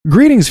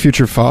Greetings,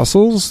 future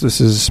fossils. This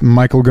is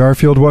Michael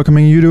Garfield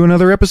welcoming you to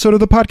another episode of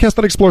the podcast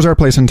that explores our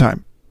place in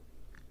time.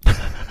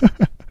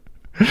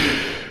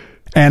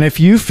 And if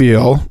you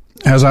feel,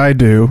 as I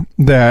do,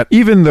 that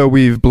even though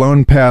we've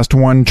blown past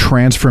one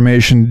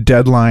transformation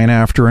deadline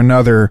after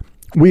another,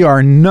 we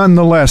are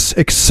nonetheless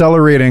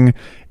accelerating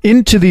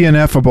into the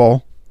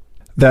ineffable,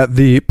 that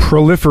the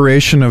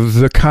proliferation of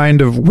the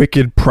kind of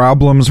wicked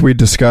problems we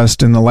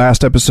discussed in the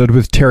last episode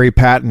with Terry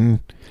Patton,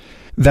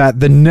 that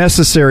the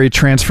necessary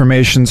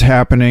transformations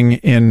happening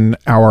in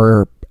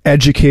our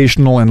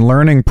educational and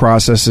learning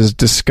processes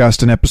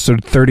discussed in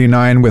episode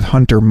 39 with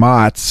Hunter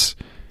Motz,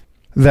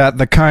 that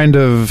the kind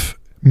of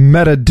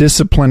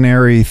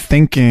metadisciplinary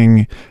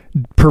thinking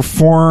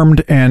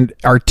performed and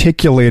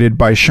articulated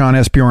by Sean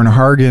S. Bjorn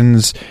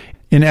Hargens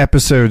in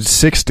episode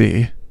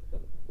 60,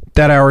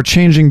 that our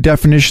changing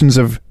definitions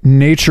of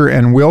nature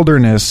and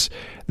wilderness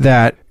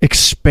that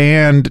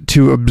expand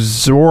to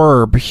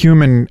absorb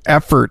human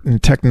effort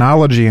and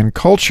technology and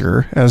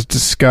culture, as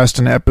discussed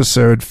in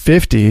episode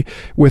 50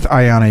 with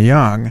Ayana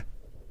Young,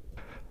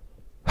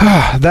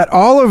 that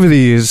all of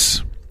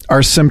these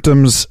are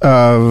symptoms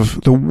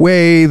of the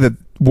way that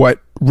what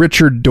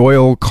Richard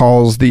Doyle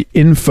calls the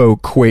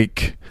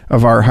infoquake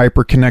of our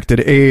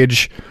hyperconnected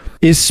age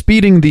is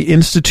speeding the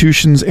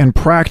institutions and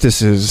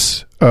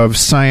practices of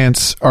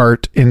science,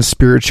 art, and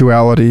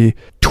spirituality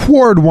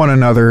toward one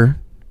another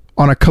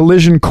on a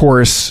collision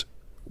course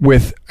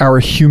with our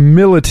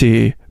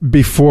humility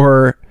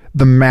before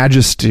the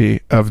majesty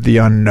of the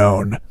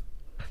unknown.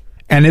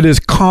 And it is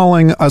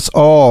calling us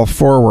all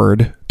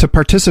forward to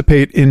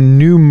participate in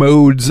new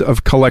modes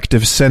of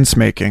collective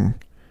sense-making.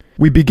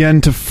 We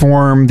begin to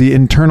form the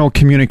internal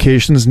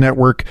communications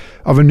network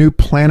of a new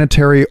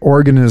planetary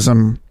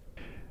organism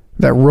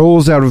that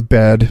rolls out of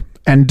bed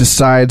and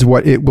decides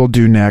what it will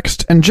do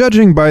next. And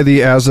judging by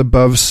the as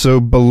above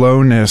so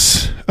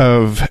belowness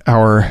of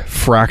our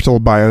fractal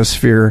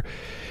biosphere,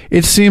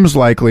 it seems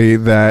likely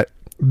that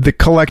the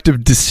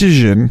collective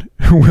decision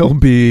will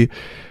be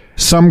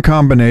some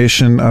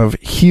combination of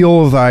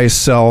heal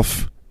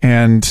thyself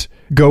and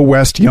go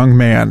west, young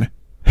man,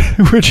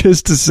 which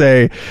is to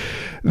say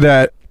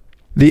that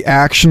the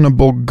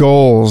actionable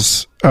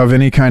goals of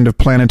any kind of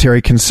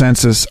planetary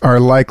consensus are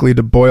likely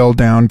to boil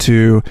down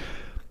to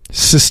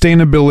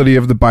sustainability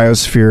of the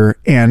biosphere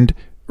and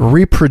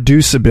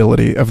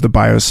reproducibility of the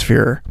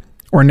biosphere,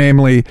 or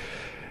namely,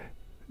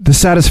 the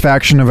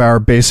satisfaction of our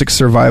basic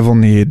survival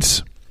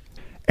needs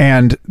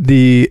and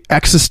the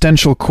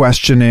existential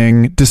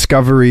questioning,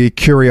 discovery,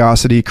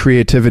 curiosity,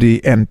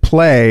 creativity, and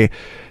play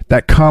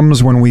that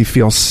comes when we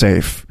feel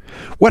safe.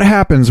 What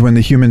happens when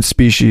the human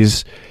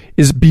species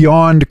is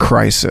beyond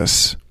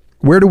crisis?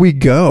 Where do we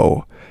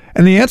go?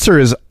 And the answer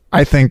is,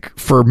 I think,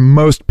 for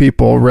most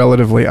people,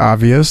 relatively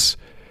obvious,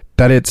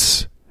 that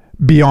it's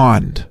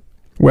beyond,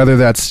 whether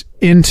that's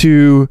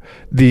into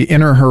the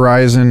inner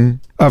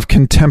horizon of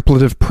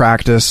contemplative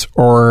practice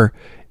or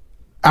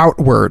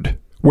outward,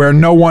 where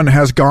no one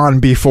has gone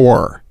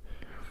before.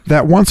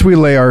 That once we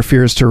lay our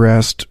fears to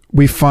rest,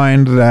 we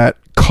find that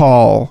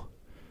call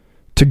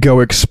to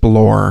go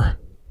explore.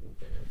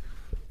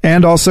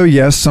 And also,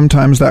 yes,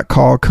 sometimes that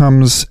call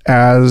comes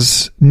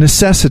as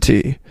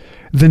necessity,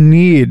 the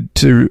need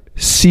to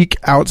seek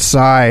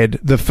outside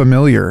the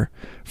familiar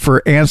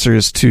for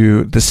answers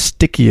to the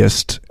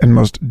stickiest and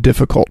most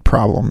difficult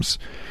problems.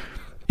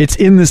 It's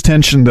in this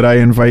tension that I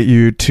invite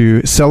you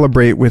to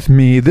celebrate with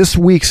me this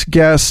week's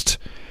guest,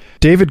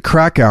 David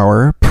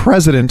Krakauer,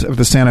 president of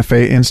the Santa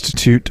Fe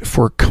Institute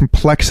for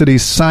Complexity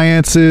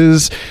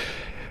Sciences,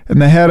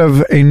 and the head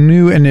of a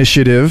new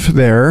initiative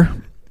there,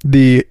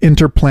 the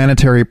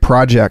Interplanetary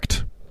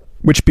Project,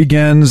 which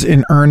begins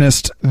in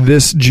earnest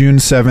this June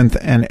 7th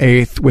and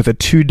 8th with a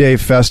 2-day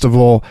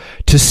festival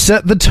to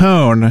set the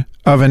tone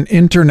of an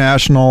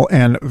international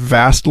and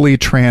vastly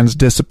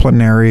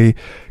transdisciplinary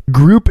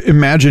group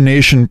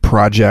imagination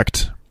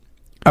project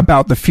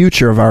about the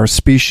future of our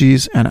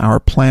species and our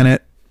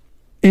planet,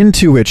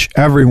 into which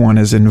everyone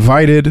is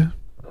invited.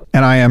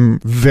 And I am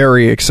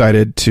very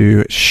excited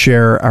to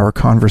share our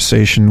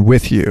conversation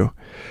with you.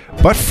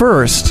 But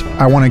first,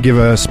 I want to give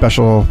a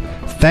special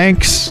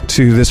thanks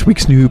to this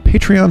week's new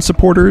Patreon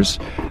supporters,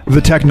 The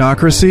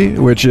Technocracy,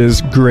 which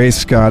is Gray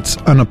Scott's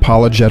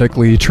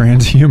unapologetically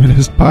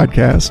transhumanist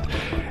podcast.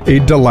 A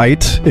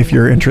delight if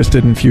you're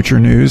interested in future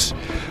news.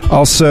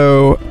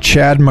 Also,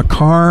 Chad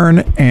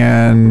McCarn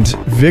and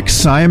Vic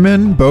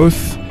Simon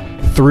both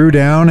threw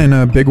down in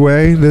a big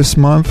way this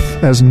month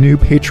as new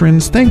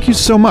patrons. Thank you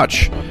so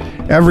much,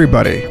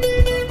 everybody.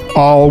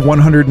 All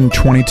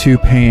 122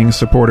 paying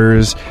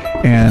supporters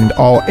and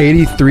all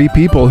 83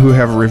 people who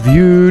have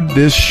reviewed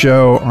this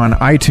show on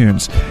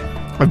iTunes.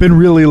 I've been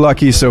really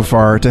lucky so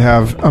far to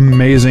have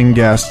amazing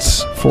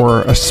guests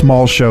for a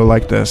small show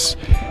like this.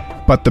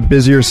 But the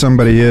busier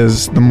somebody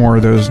is, the more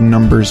those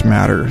numbers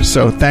matter.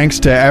 So thanks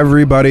to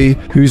everybody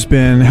who's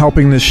been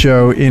helping this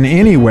show in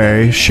any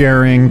way,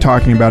 sharing,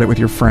 talking about it with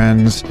your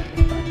friends.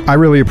 I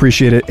really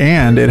appreciate it,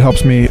 and it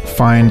helps me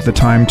find the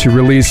time to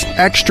release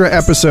extra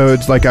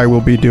episodes like I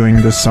will be doing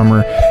this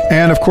summer.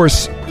 And of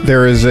course,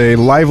 there is a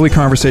lively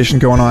conversation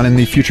going on in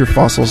the Future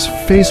Fossils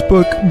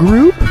Facebook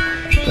group.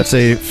 That's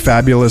a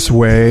fabulous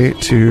way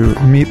to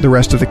meet the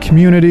rest of the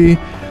community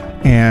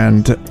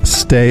and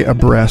stay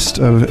abreast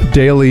of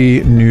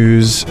daily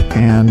news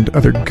and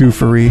other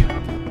goofery.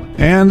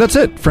 And that's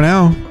it for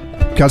now.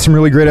 Got some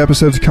really great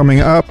episodes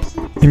coming up,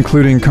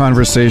 including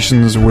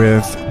conversations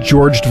with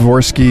George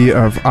Dvorsky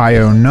of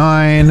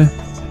IO9,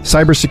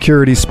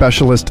 cybersecurity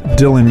specialist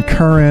Dylan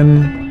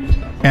Curran,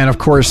 and of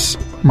course,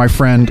 my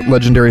friend,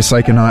 legendary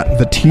psychonaut,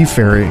 the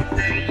T-Fairy.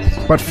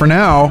 But for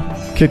now,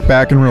 kick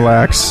back and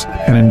relax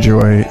and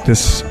enjoy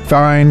this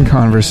fine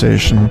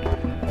conversation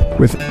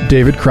with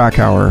David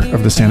Krakauer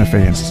of the Santa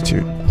Fe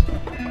Institute.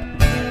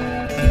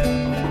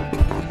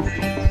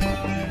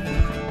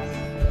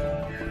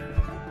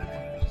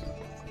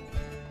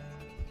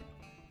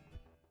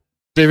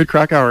 David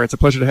Krakauer, it's a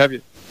pleasure to have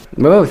you.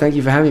 Oh, thank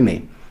you for having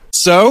me.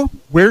 So,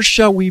 where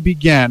shall we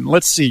begin?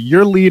 Let's see.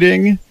 You're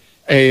leading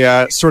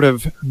a sort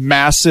of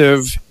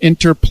massive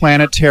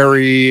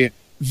interplanetary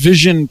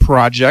vision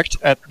project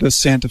at the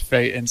Santa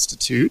Fe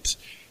Institute.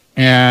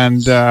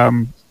 And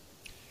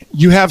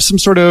you have some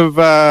sort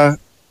of,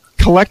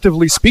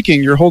 collectively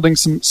speaking, you're holding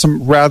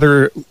some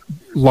rather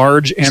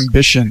large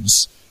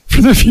ambitions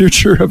for the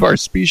future of our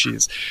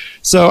species.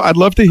 So I'd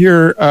love to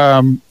hear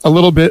a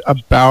little bit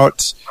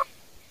about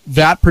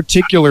that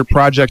particular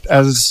project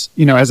as a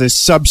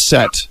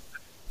subset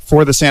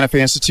for the Santa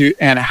Fe Institute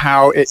and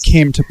how it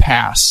came to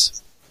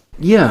pass.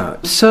 Yeah.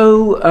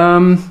 So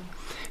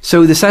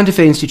the Santa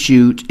Fe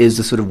Institute is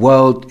the sort of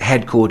world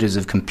headquarters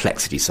of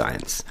complexity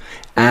science.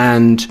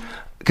 And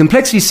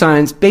complexity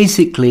science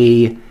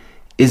basically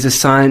is a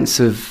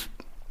science of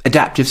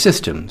adaptive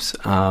systems.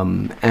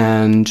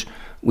 And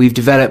we've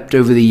developed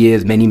over the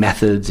years many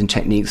methods and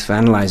techniques for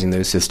analyzing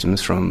those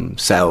systems, from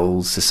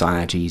cells,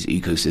 societies,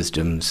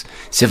 ecosystems,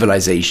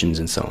 civilizations,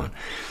 and so on.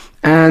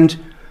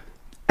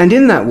 And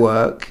in that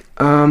work,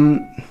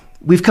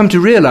 we've come to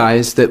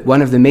realize that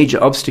one of the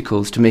major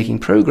obstacles to making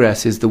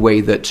progress is the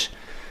way that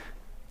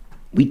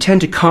we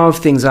tend to carve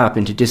things up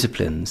into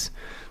disciplines,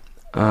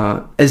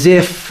 as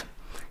if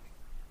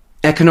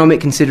economic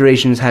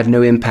considerations had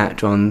no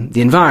impact on the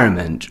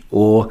environment,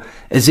 or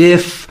as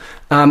if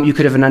you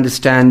could have an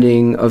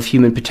understanding of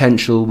human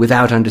potential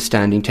without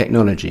understanding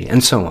technology,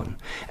 and so on.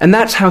 And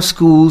that's how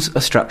schools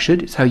are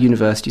structured. It's how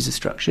universities are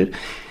structured.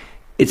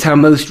 It's how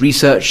most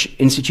research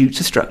institutes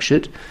are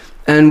structured.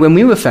 And when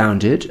we were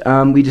founded,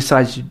 we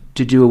decided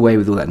to do away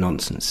with all that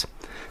nonsense.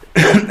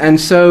 And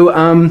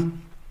so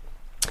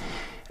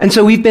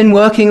we've been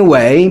working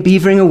away,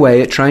 beavering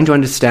away at trying to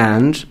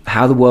understand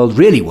how the world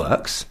really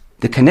works,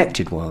 the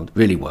connected world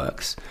really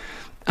works.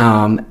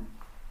 And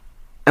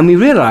we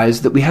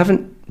realized that we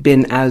haven't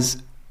been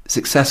as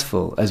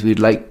successful as we'd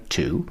like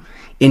to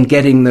in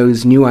getting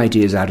those new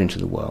ideas out into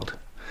the world.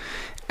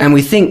 And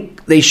we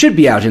think they should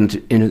be out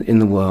in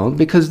the world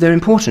because they're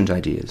important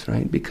ideas,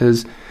 right?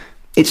 Because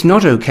it's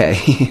not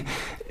okay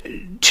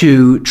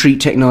to treat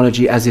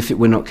technology as if it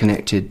were not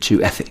connected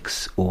to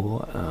ethics,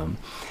 or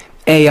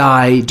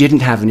AI didn't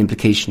have an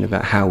implication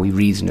about how we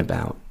reason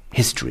about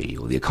history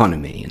or the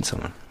economy and so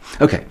on.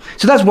 Okay,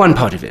 so that's one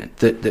part of it.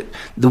 That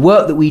the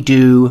work that we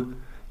do,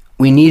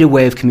 we need a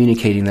way of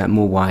communicating that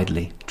more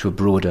widely to a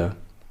broader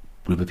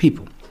group of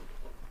people.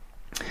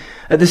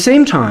 At the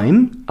same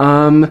time,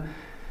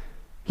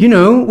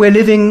 we're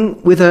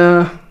living with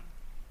a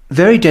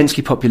very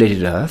densely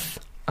populated Earth,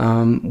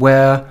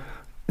 where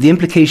the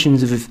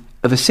implications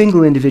of a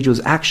single individual's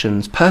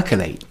actions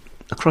percolate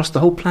across the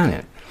whole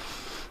planet.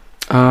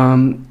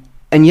 And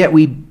yet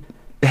we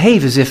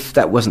behave as if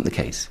that wasn't the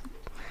case.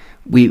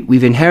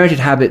 We've inherited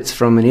habits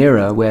from an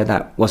era where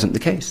that wasn't the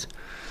case.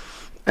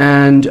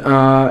 And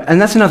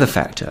that's another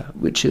factor,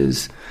 which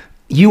is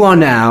you are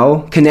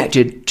now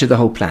connected to the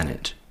whole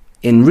planet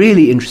in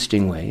really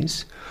interesting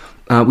ways.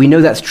 We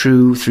know that's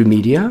true through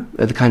media,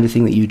 the kind of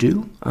thing that you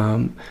do,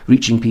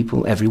 reaching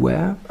people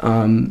everywhere.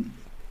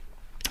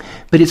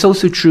 But it's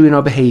also true in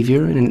our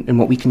behavior and in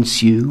what we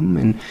consume,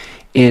 and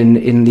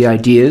in the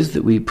ideas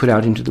that we put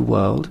out into the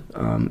world,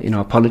 in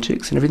our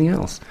politics and everything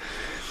else.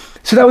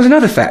 So that was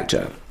another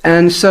factor.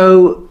 And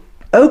so,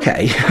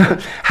 okay,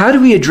 how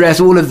do we address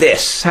all of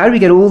this? How do we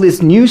get all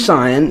this new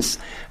science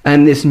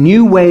and this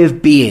new way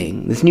of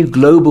being, this new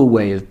global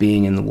way of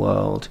being in the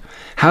world?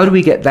 How do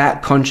we get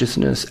that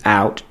consciousness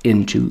out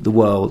into the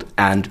world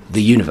and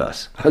the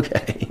universe?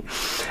 Okay.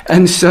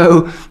 And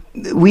so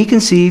we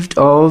conceived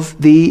of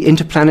the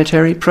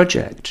Interplanetary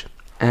Project.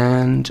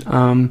 And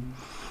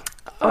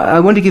I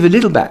want to give a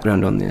little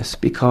background on this,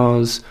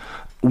 because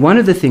one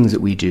of the things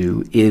that we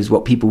do is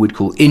what people would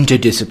call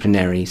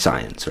interdisciplinary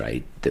science,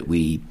 right? That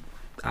we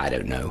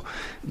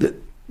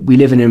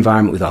live in an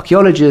environment with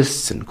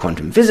archaeologists and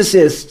quantum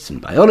physicists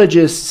and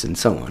biologists and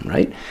so on,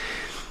 right?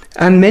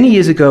 And many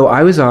years ago,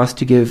 I was asked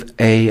to give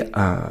a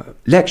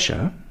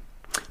lecture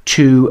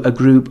to a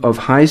group of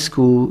high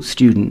school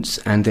students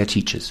and their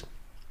teachers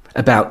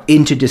about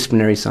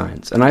interdisciplinary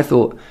science. And I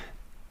thought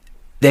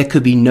there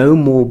could be no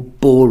more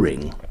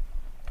boring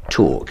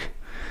talk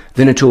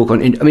than a talk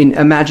on...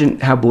 imagine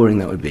how boring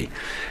that would be.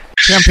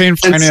 Campaign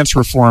finance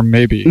reform,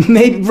 maybe.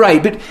 Maybe,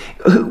 right, but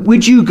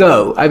would you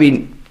go? I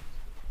mean,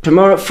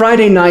 tomorrow,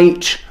 Friday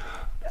night,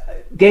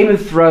 Game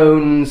of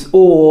Thrones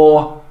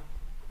or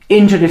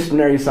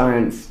Interdisciplinary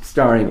Science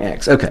starring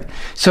X. Okay,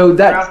 so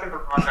that... You're asking the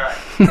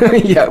wrong guy.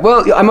 Yeah,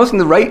 well, I'm asking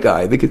the right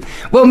guy because...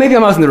 Well, maybe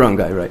I'm asking the wrong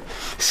guy, right.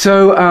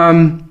 So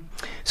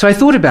I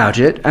thought about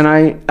it, and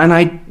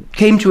I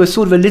came to a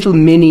sort of a little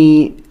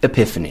mini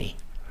epiphany.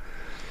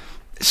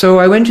 So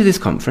I went to this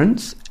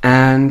conference,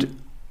 and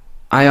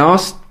I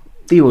asked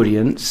the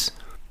audience,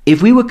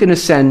 if we were going to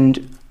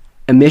send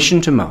a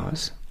mission to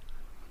Mars,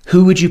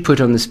 who would you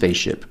put on the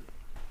spaceship?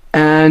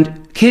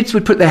 And kids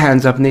would put their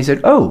hands up and they said,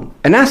 oh,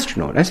 an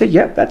astronaut. I said,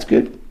 yep, that's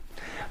good.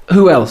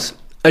 Who else?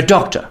 A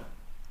doctor.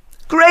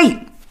 Great.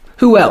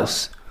 Who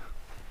else?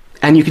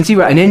 And you can see,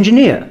 an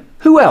engineer.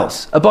 Who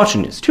else? A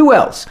botanist. Who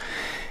else?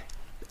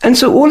 And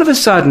so all of a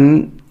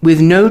sudden,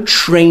 with no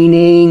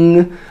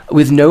training,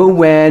 with no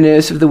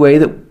awareness of the way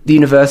that the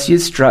university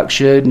is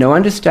structured, no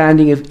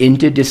understanding of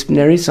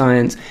interdisciplinary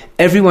science,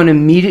 everyone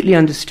immediately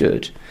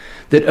understood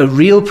that a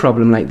real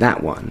problem like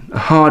that one, a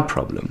hard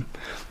problem,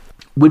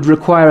 would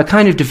require a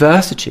kind of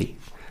diversity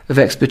of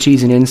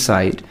expertise and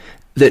insight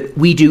that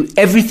we do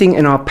everything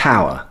in our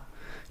power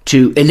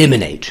to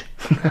eliminate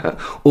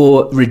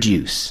or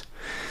reduce.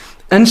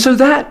 And so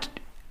that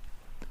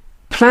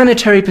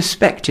planetary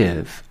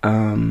perspective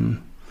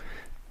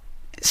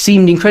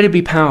seemed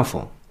incredibly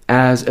powerful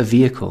as a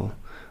vehicle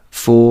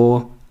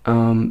for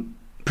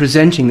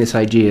presenting this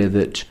idea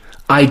that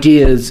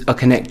ideas are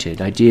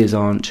connected, ideas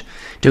don't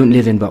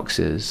live in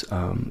boxes,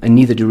 and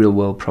neither do real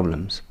world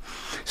problems.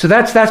 So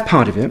that's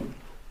part of it.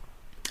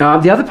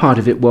 The other part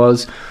of it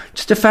was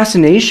just a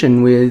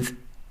fascination with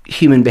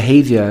human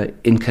behavior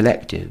in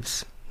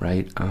collectives,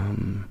 right?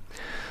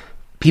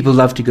 People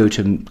love to go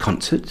to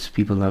concerts.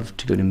 People love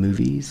to go to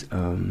movies.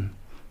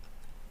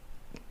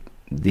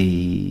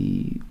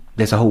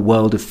 There's a whole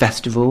world of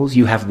festivals.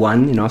 You have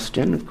one in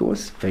Austin, of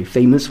course, a very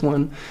famous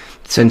one,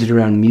 centered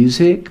around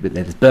music. But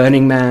there's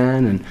Burning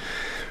Man,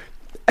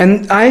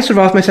 and I sort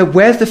of asked myself,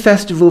 where's the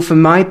festival for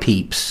my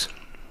peeps?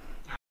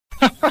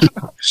 I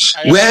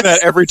ask that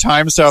every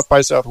time South by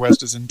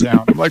Southwest is in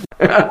town. I'm like,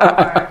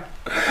 but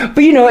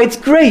it's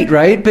great,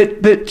 right?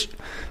 But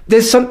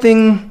there's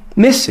something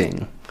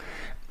missing,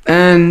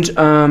 and it's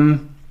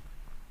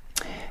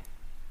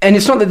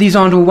not that these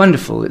aren't all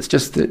wonderful. It's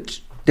just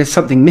that there's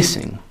something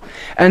missing,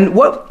 and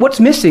what's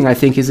missing, I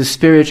think, is the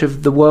spirit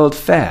of the World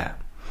Fair.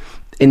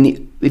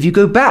 If you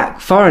go back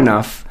far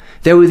enough,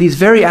 there were these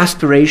very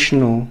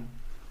aspirational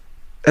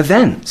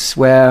events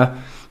where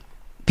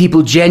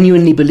people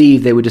genuinely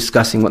believed they were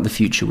discussing what the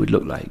future would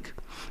look like.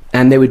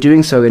 And they were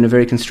doing so in a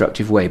very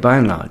constructive way, by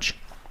and large.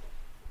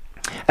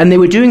 And they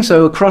were doing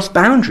so across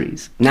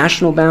boundaries,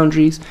 national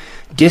boundaries,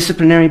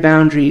 disciplinary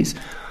boundaries.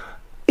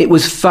 It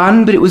was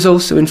fun, but it was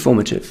also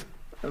informative,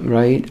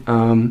 right?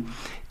 And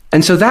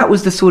so that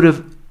was the sort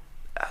of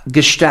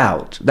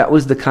gestalt, that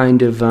was the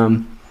kind of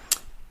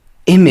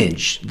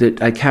image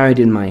that I carried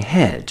in my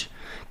head.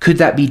 Could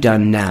that be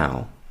done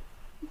now?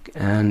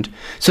 And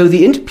so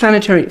the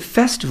Interplanetary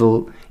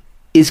Festival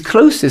is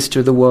closest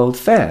to the World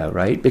Fair,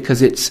 right?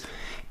 Because it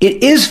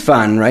is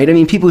fun, right? I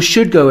mean, people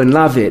should go and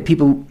love it.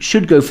 People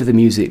should go for the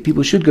music.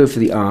 People should go for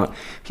the art.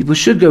 People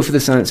should go for the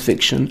science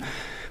fiction.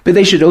 But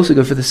they should also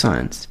go for the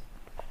science.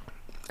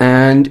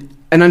 And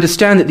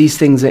understand that these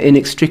things are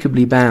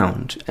inextricably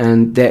bound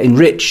and they're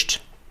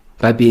enriched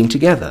by being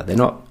together. They're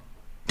not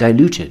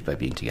diluted by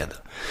being together.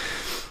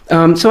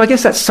 So I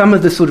guess that's some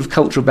of the sort of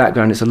cultural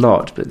background. It's a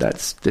lot, but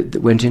that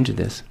went into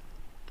this.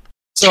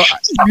 So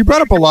you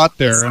brought up a lot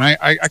there, and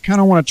I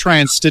kind of want to try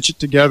and stitch it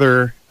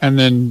together and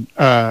then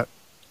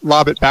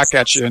lob it back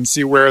at you and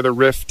see where the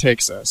riff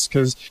takes us.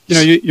 Because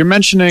you're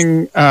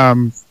mentioning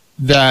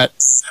that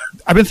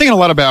I've been thinking a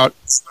lot about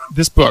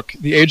this book,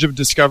 The Age of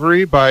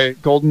Discovery by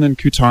Golden and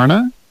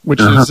Kutarna, which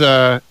is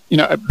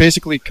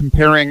basically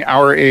comparing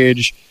our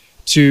age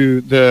to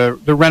the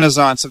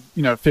Renaissance of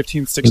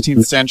 15th,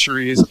 16th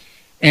centuries,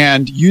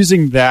 and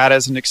using that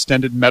as an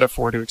extended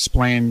metaphor to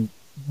explain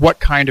what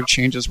kind of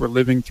changes we're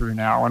living through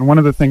now. And one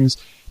of the things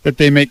that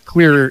they make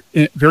clear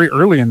very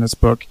early in this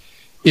book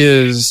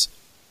is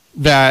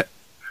that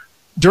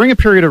during a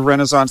period of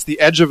Renaissance, the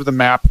edge of the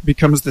map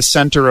becomes the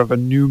center of a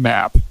new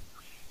map.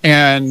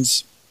 And,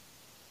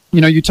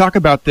 you talk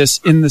about this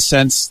in the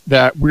sense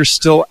that we're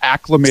still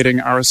acclimating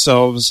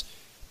ourselves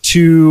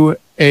to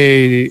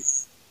a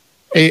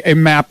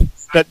map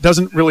that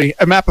doesn't really,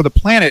 a map of the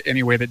planet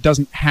anyway, that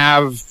doesn't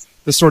have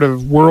the sort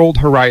of world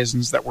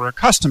horizons that we're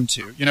accustomed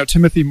to.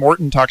 Timothy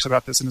Morton talks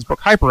about this in his book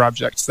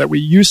Hyperobjects, that we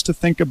used to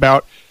think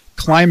about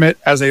climate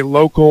as a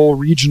local,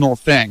 regional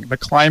thing, the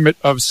climate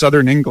of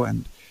southern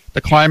England,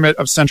 the climate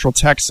of central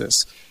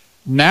Texas.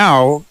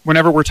 Now,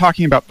 whenever we're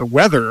talking about the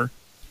weather,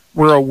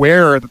 we're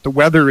aware that the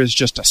weather is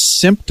just a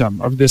symptom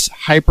of this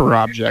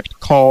hyperobject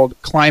called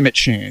climate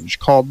change,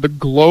 called the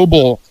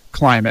global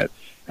climate.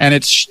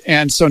 And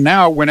so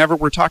now, whenever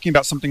we're talking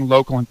about something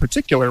local in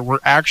particular, we're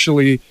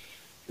actually,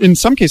 in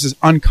some cases,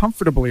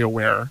 uncomfortably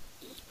aware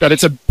that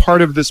it's a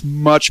part of this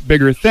much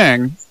bigger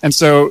thing. And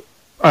so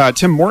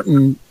Tim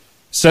Morton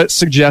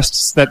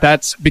suggests that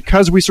that's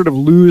because we sort of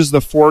lose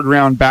the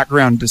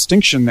foreground-background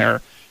distinction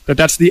there,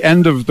 that's the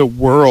end of the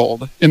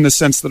world, in the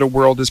sense that a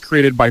world is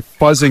created by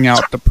fuzzing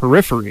out the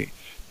periphery,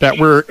 that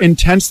we're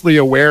intensely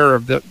aware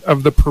of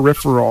the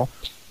peripheral,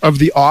 of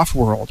the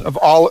off-world, of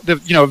all the,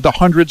 of the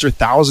hundreds or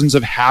thousands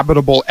of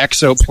habitable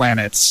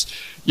exoplanets.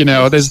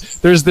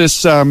 There's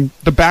this,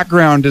 the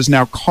background is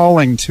now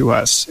calling to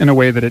us in a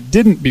way that it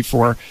didn't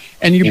before.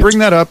 And you bring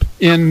that up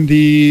in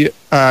the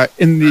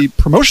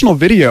promotional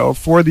video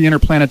for the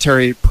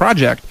Interplanetary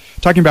Project,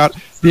 talking about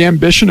the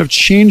ambition of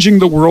changing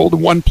the world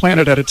one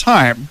planet at a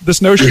time.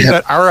 This notion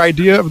that our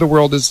idea of the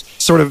world is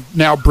sort of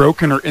now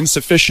broken or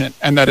insufficient,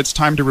 and that it's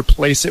time to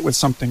replace it with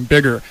something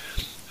bigger.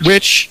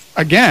 Which,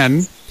 again,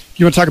 if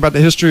you want to talk about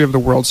the history of the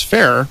World's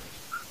Fair,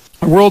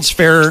 the World's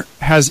Fair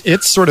has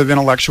its sort of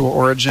intellectual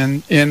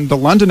origin in the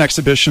London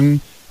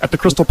exhibition at the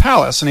Crystal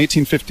Palace in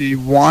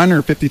 1851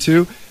 or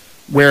 52,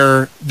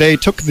 where they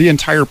took the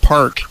entire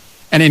park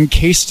and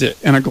encased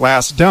it in a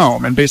glass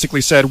dome and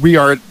basically said, we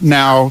are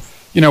now,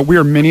 we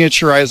are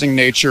miniaturizing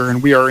nature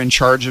and we are in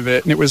charge of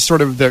it. And it was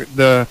sort of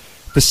the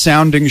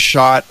sounding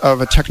shot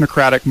of a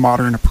technocratic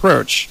modern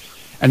approach.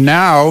 And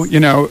now,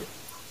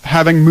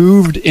 having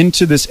moved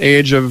into this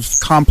age of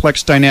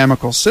complex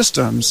dynamical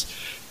systems,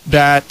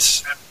 that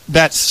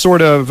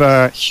sort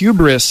of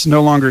hubris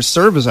no longer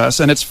serves us.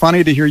 And it's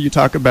funny to hear you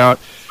talk about,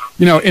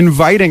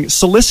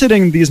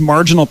 soliciting these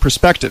marginal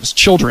perspectives,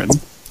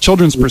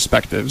 children's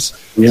perspectives,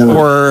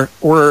 or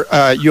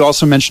you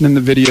also mentioned in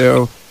the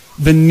video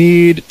the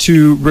need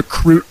to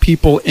recruit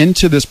people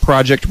into this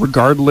project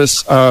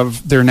regardless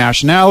of their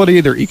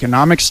nationality, their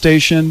economic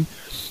station.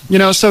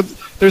 So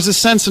there's a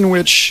sense in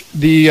which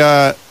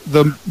the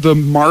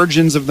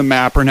margins of the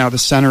map are now the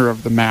center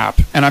of the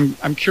map, and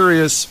I'm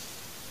curious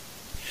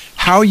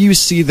how you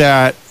see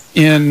that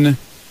in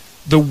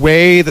the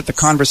way that the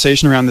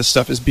conversation around this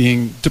stuff is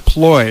being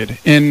deployed,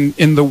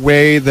 in the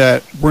way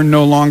that we're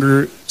no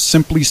longer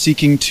simply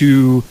seeking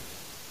to,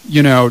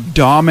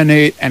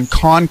 dominate and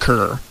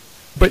conquer,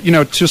 but,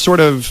 to sort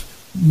of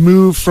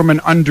move from an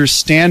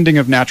understanding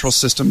of natural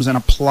systems and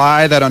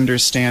apply that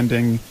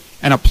understanding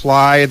and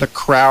apply the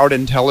crowd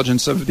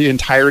intelligence of the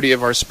entirety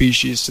of our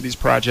species to these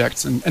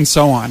projects and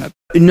so on.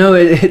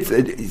 No,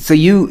 so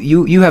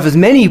you have as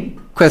many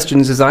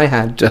questions as I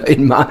had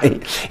in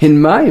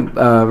my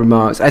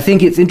remarks. I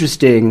think it's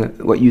interesting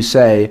what you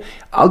say.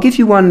 I'll give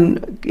you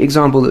one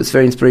example that's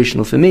very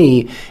inspirational for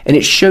me, and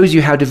it shows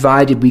you how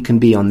divided we can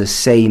be on the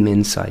same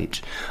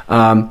insight.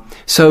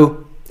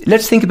 So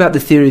let's think about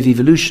the theory of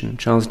evolution,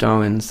 Charles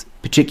Darwin's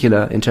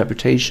particular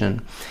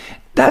interpretation.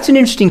 That's an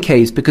interesting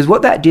case because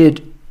what that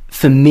did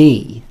for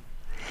me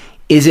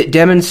is it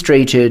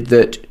demonstrated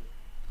that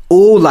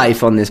all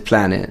life on this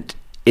planet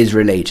is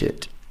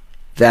related,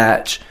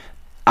 that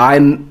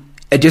I'm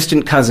a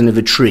distant cousin of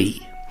a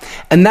tree.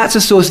 And that's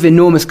a source of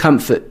enormous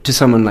comfort to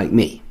someone like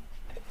me.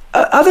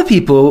 Other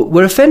people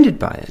were offended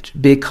by it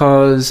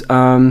because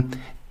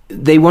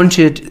they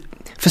wanted,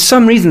 for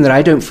some reason that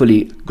I don't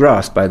fully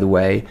grasp, by the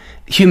way,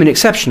 human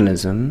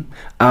exceptionalism,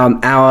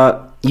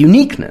 our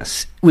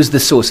uniqueness was the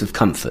source of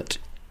comfort,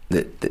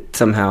 that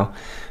somehow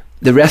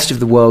the rest of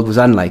the world was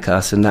unlike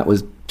us, and that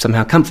was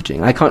somehow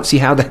comforting. I can't see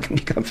how that can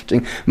be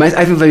comforting. I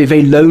have a very,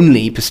 very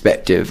lonely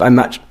perspective. I'm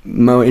much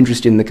more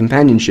interested in the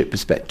companionship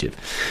perspective.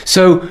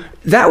 So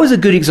that was a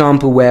good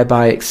example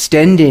whereby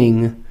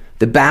extending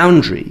the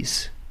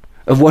boundaries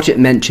of what it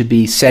meant to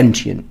be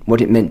sentient,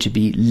 what it meant to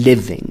be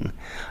living,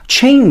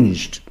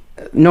 changed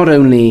not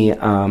only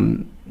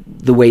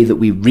the way that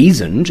we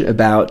reasoned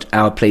about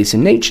our place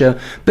in nature,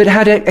 but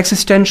had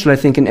existential, I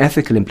think, and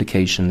ethical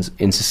implications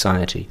in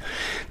society.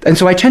 And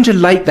so I tend to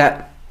like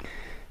that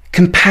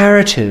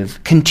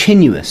comparative,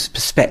 continuous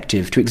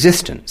perspective to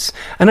existence.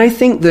 And I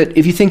think that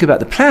if you think about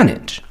the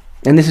planet,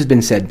 and this has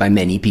been said by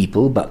many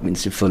people,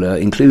 Buckminster Fuller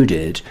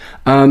included,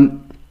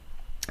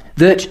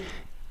 that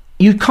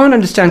you can't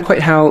understand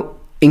quite how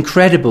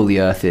incredible the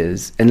Earth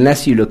is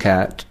unless you look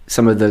at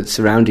some of the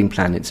surrounding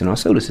planets in our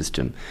solar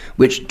system,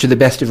 which, to the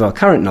best of our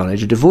current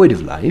knowledge, are devoid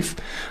of life,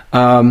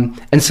 and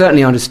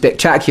certainly aren't as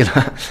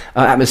spectacular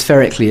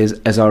atmospherically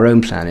as our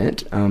own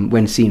planet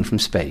when seen from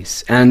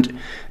space. And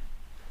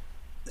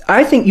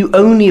I think you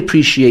only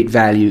appreciate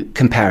value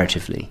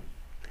comparatively.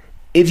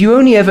 If you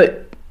only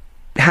ever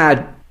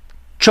had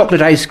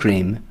chocolate ice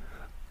cream,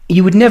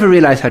 you would never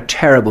realize how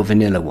terrible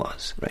vanilla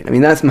was, right? I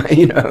mean, that's my,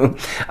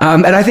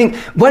 and I think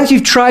once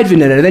you've tried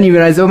vanilla, then you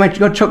realize, oh my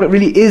God, chocolate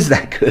really is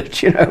that good,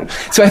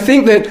 So I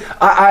think that,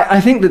 I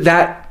think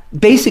that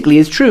basically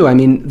is true. I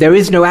mean, there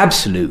is no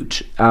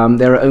absolute.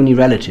 There are only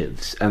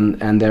relatives. And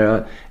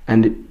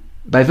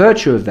by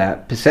virtue of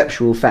that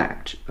perceptual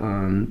fact,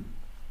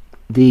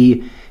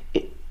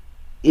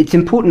 it's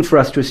important for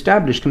us to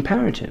establish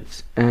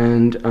comparatives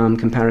and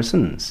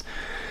comparisons.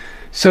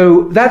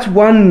 So that's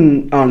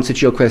one answer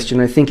to your question.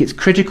 I think it's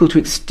critical to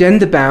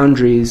extend the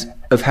boundaries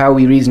of how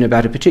we reason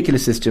about a particular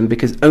system,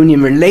 because only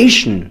in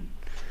relation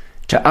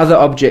to other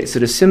objects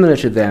that are similar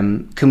to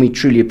them can we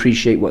truly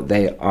appreciate what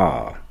they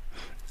are.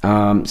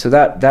 So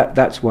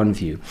that's one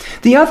view.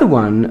 The other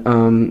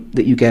one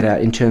that you get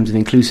at in terms of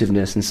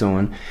inclusiveness and so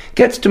on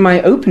gets to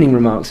my opening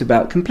remarks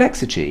about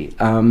complexity.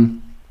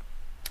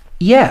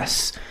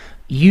 Yes,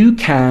 you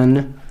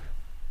can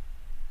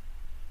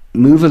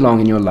move along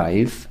in your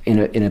life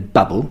in a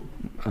bubble,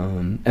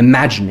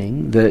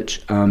 imagining that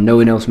no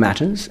one else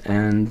matters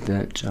and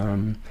that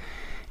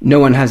no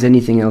one has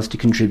anything else to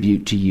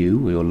contribute to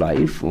you or your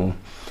life,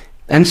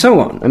 and so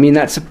on. I mean,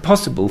 that's a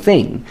possible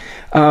thing.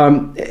 I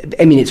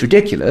mean, it's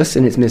ridiculous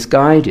and it's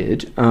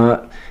misguided,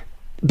 but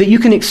you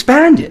can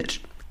expand it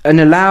and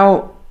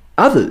allow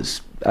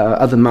others,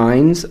 other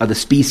minds, other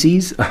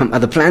species,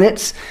 other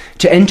planets,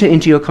 to enter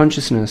into your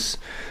consciousness.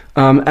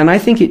 And I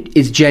think it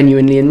is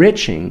genuinely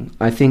enriching.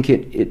 I think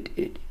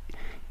it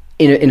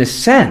in a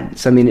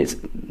sense, I mean, it's,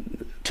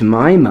 to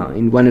my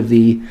mind, one of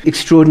the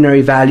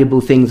extraordinary valuable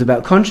things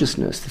about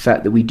consciousness, the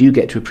fact that we do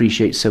get to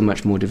appreciate so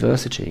much more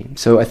diversity.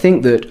 So I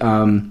think that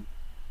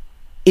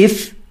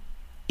if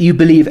you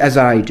believe, as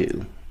I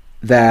do,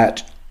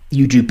 that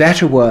you do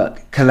better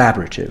work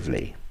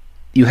collaboratively,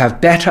 you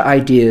have better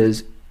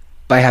ideas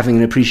by having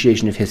an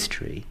appreciation of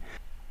history,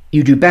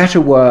 you do better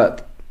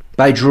work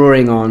by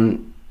drawing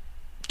on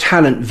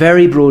talent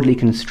very broadly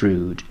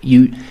construed,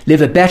 you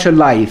live a better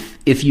life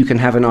if you can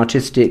have an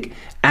artistic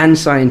and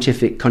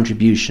scientific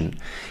contribution.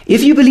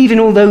 If you believe in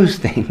all those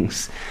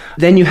things,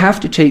 then you have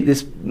to take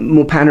this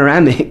more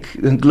panoramic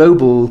and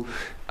global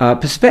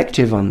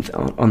perspective on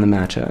the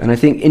matter. And I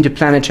think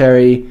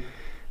Interplanetary,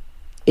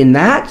 in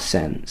that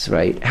sense,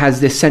 right, has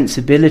this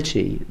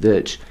sensibility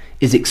that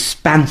is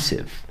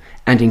expansive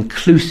and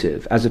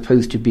inclusive as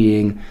opposed to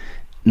being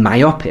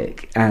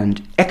myopic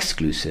and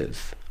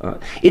exclusive.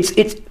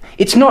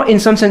 It's not, in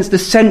some sense, the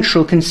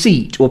central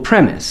conceit or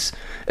premise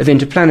of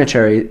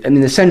Interplanetary. I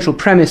mean, the central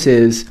premise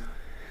is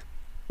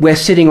we're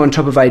sitting on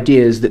top of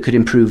ideas that could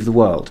improve the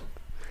world.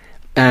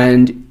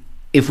 And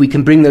if we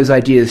can bring those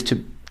ideas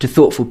to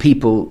thoughtful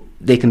people,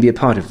 they can be a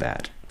part of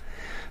that.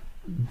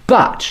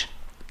 But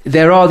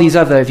there are these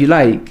other, if you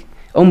like,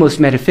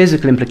 almost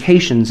metaphysical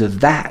implications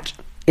of that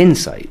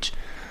insight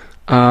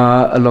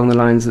along the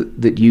lines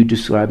that you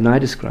described and I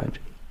described.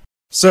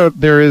 So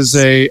there is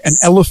an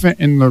elephant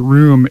in the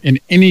room in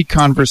any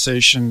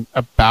conversation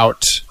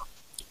about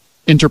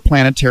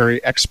interplanetary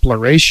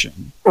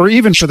exploration, or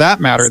even for that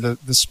matter,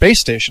 the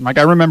space station. Like,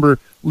 I remember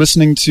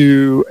listening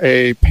to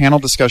a panel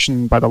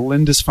discussion by the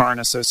Lindisfarne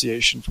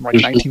Association from like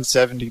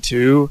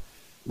 1972.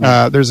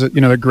 There's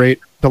the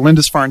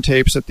Lindisfarne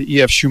tapes at the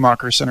E.F.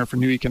 Schumacher Center for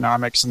New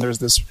Economics, and there's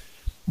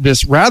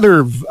this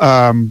rather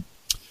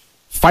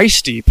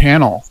feisty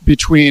panel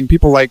between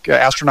people like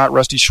astronaut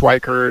Rusty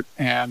Schweickart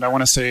and I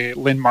want to say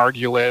Lynn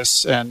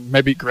Margulis, and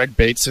maybe Greg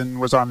Bateson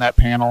was on that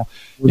panel.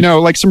 You know,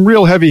 like some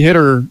real heavy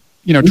hitter,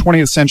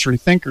 20th century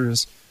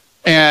thinkers.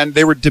 And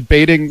they were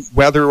debating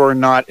whether or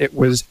not it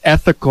was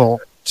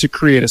ethical to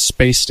create a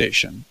space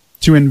station,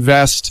 to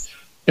invest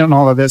in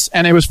all of this.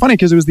 And it was funny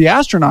because it was the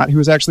astronaut who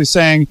was actually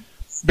saying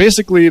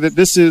basically that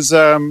this is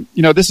a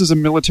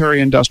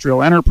military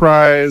industrial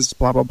enterprise,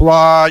 blah, blah,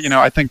 blah.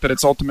 I think that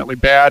it's ultimately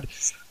bad.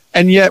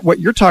 And yet what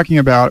you're talking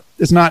about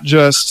is not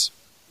just,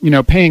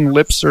 paying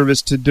lip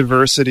service to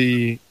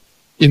diversity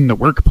in the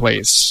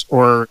workplace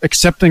or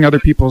accepting other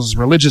people's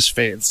religious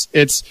faiths.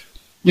 It's,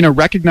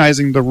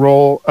 recognizing the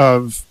role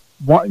of,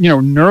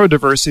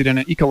 neurodiversity and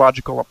an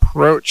ecological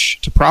approach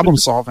to problem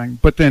solving,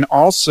 but then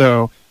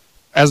also,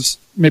 as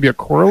maybe a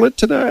correlate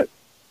to that,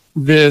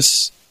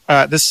 this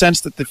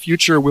sense that the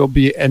future will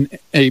be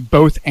a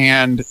both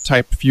and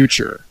type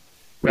future,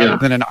 rather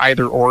than an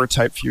either or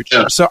type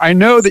future. So I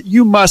know that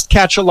you must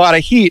catch a lot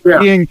of heat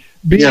being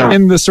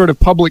in the sort of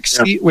public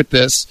seat with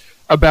this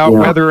about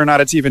whether or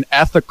not it's even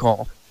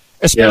ethical,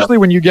 especially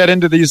when you get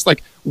into these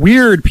like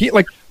weird,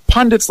 like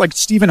pundits like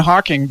Stephen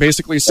Hawking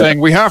basically saying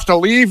we have to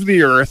leave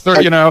the Earth, or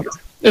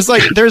it's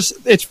like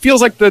it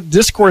feels like the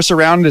discourse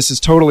around this is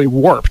totally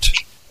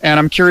warped. And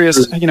I'm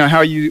curious,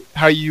 how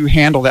you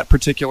handle that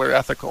particular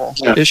ethical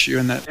issue.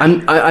 In that,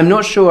 I'm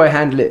not sure I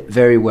handle it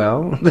very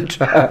well,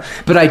 but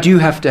I do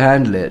have to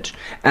handle it.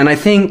 And I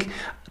think,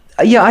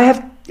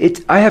 I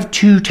have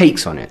two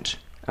takes on it.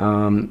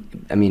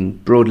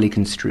 Broadly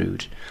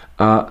construed.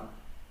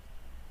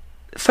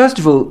 First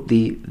of all,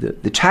 the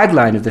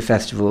tagline of the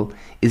festival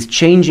is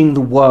changing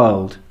the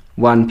world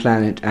one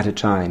planet at a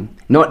time,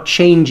 not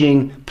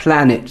changing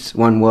planets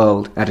one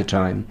world at a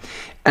time.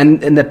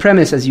 And the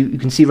premise, as you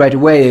can see right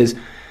away, is,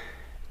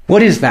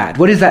 what is that?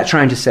 What is that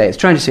trying to say? It's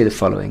trying to say the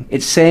following.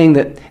 It's saying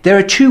that there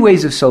are two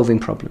ways of solving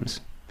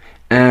problems.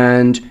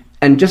 And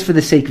just for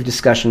the sake of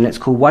discussion, let's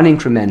call one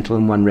incremental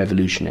and one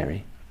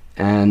revolutionary.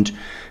 And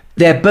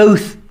they're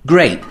both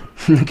great,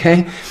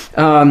 okay?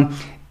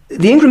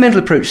 The incremental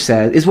approach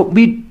is what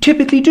we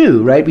typically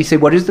do, right? We say,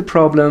 what is the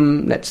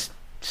problem? Let's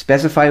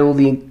specify all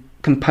the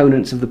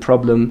components of the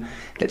problem.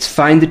 Let's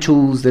find the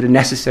tools that are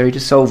necessary to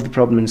solve the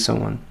problem and so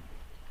on.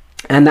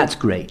 And that's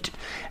great.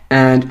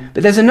 But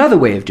there's another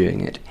way of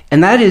doing it,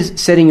 and that is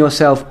setting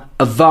yourself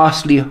a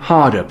vastly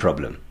harder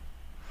problem.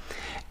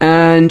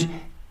 And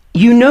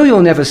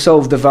you'll never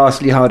solve the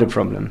vastly harder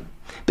problem.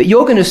 but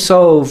you're going to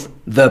solve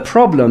the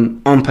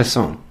problem en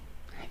passant,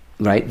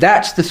 right?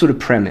 That's the sort of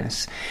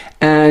premise.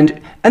 And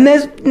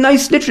there's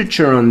nice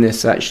literature on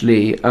this,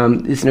 actually,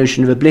 this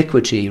notion of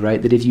obliquity,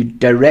 right? That if you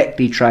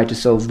directly try to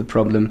solve the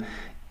problem,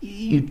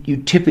 you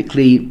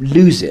typically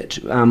lose it,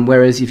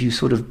 whereas if you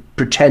sort of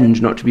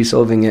pretend not to be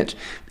solving it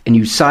and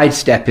you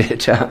sidestep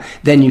it,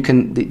 then you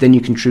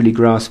can truly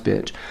grasp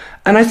it.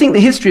 And I think the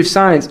history of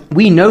science,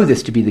 we know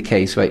this to be the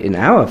case, right, in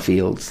our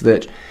fields,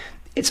 that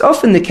it's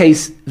often the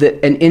case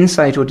that an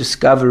insight or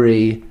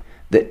discovery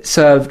that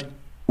served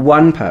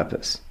one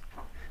purpose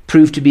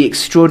proved to be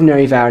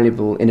extraordinarily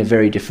valuable in a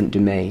very different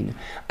domain.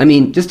 I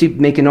mean, just to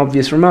make an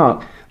obvious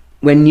remark,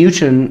 when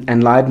Newton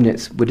and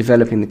Leibniz were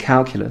developing the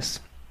calculus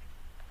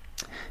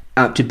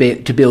to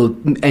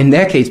build, in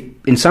their case,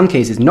 in some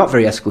cases, not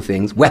very ethical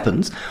things,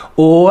 weapons,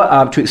 or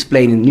to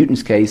explain, in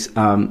Newton's case,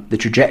 the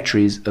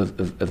trajectories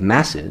of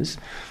masses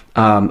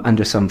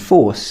under some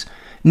force,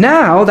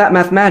 now that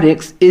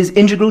mathematics is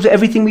integral to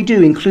everything we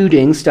do,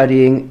 including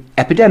studying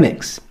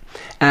epidemics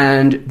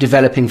and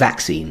developing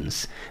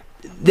vaccines.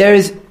 There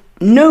is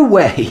no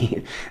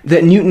way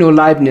that Newton or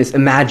Leibniz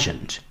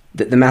imagined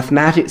that the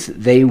mathematics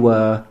that they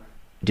were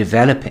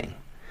developing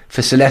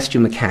for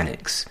celestial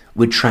mechanics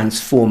would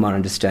transform our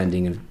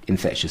understanding of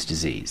infectious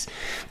disease.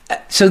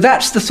 So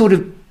that's the sort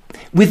of,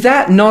 with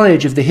that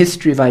knowledge of the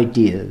history of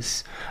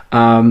ideas,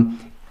 the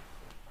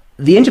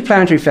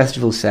Interplanetary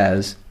Festival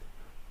says,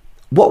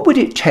 what would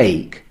it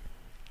take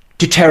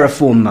to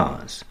terraform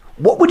Mars?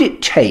 What would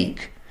it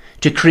take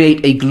to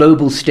create a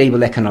global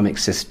stable economic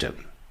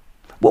system?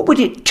 What would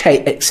it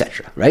take,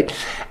 etc., right?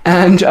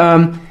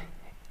 And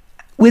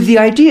with the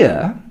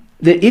idea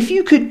that if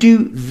you could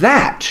do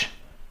that,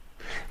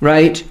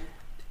 right,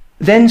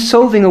 then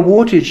solving a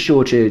water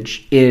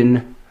shortage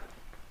in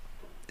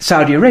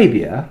Saudi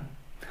Arabia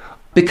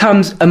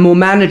becomes a more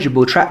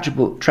manageable,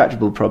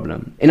 tractable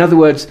problem. In other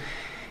words,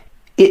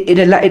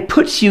 it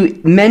puts you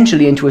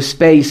mentally into a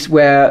space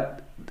where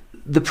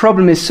the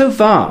problem is so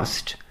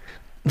vast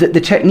that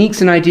the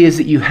techniques and ideas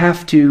that you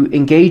have to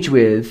engage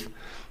with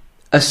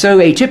are so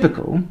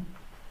atypical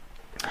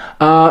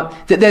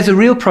that there's a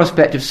real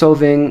prospect of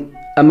solving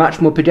a much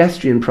more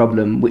pedestrian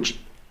problem, which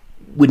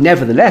would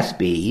nevertheless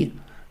be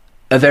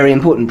a very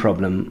important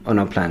problem on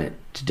our planet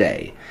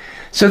today.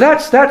 So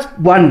that's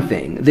one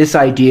thing, this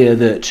idea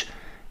that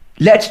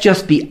let's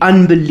just be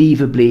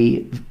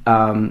unbelievably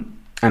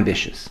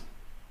ambitious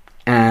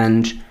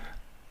and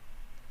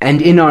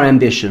in our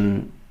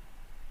ambition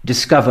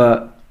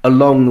discover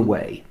along the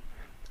way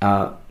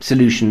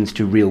solutions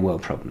to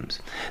real-world problems.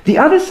 The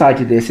other side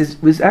to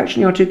this was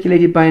actually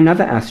articulated by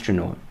another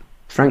astronaut,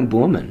 Frank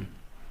Borman,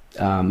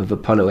 of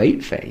Apollo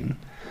 8 fame,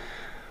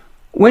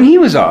 when he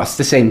was asked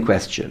the same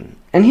question.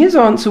 And his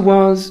answer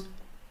was,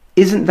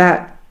 isn't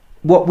that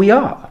what we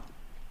are?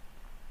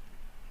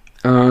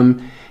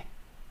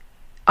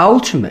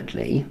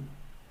 Ultimately,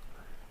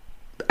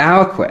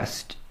 our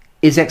quest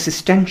is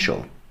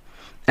existential.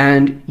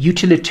 And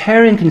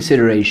utilitarian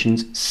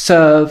considerations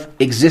serve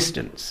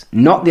existence,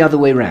 not the other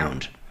way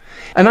round.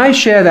 And I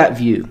share that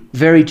view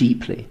very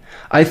deeply.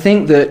 I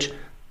think that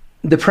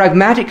the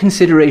pragmatic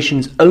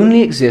considerations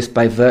only exist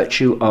by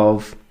virtue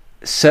of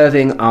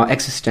serving our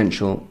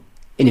existential,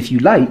 and if you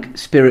like,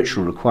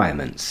 spiritual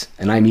requirements.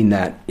 And I mean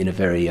that in a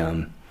very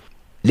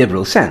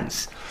liberal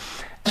sense.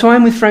 So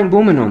I'm with Frank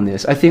Borman on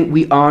this. I think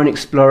we are an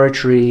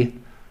exploratory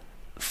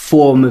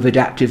form of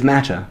adaptive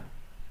matter.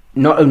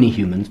 Not only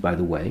humans, by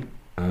the way.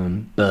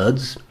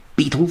 Birds,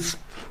 beetles,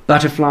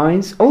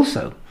 butterflies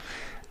also.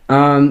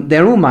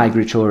 They're all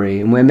migratory,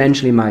 and we're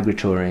mentally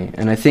migratory.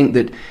 And I think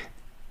that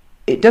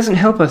it doesn't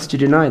help us to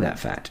deny that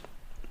fact.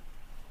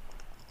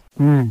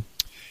 You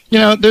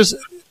know, there's,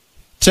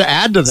 to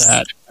add to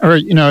that, or,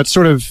 you know, it's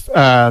sort of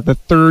the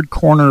third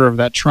corner of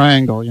that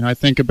triangle. You know, I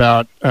think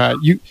about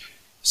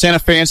Santa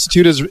Fe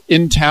Institute is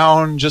in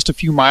town just a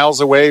few miles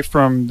away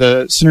from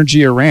the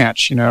Synergia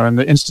Ranch, you know, and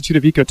the Institute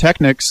of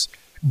Ecotechnics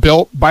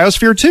built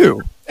Biosphere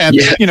 2. And,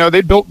 you know,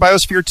 they built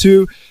Biosphere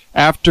 2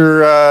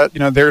 after, you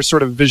know, their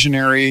sort of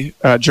visionary,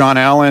 John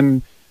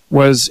Allen,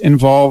 was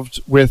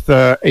involved with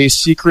a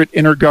secret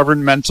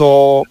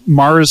intergovernmental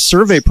Mars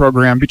survey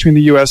program between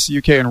the US, the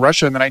UK, and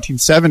Russia in the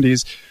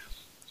 1970s.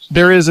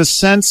 There is a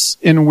sense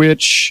in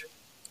which,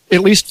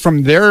 at least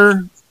from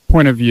their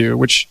point of view,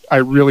 which I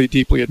really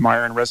deeply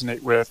admire and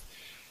resonate with,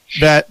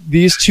 that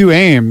these two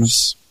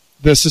aims,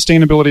 the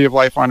sustainability of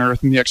life on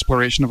Earth and the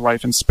exploration of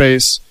life in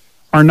space,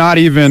 are not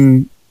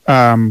even...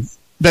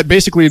 that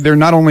basically they're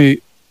not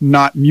only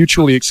not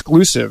mutually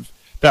exclusive,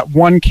 that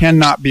one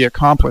cannot be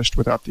accomplished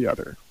without the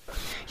other.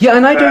 Yeah,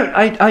 and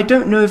I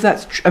don't know if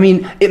that's true. I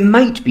mean, it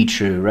might be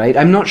true, right?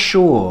 I'm not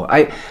sure.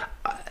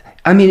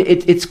 I mean,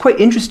 it's quite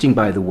interesting,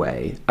 by the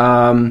way.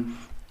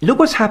 Look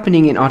what's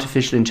happening in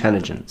artificial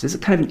intelligence. It's a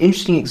kind of an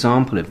interesting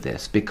example of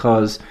this,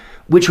 because,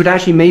 which would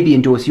actually maybe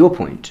endorse your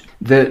point,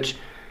 that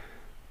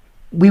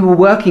we were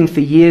working for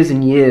years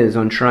and years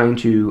on trying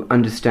to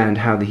understand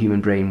how the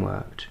human brain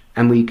worked.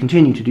 And we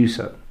continue to do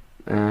so,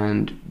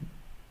 and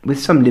with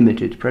some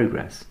limited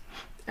progress.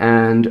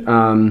 And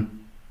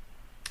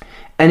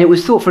And it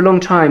was thought for a long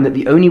time that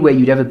the only way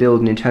you'd ever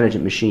build an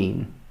intelligent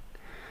machine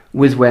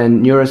was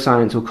when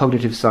neuroscience or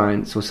cognitive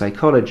science or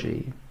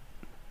psychology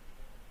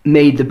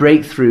made the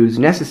breakthroughs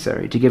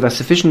necessary to give us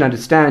sufficient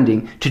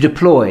understanding to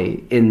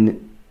deploy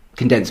in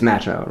condensed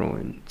matter or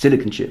in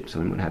silicon chips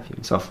or in what have you,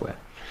 in software.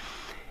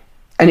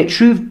 And it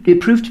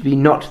proved to be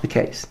not the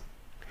case.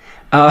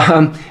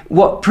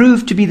 What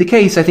proved to be the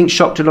case, I think,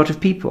 shocked a lot of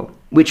people,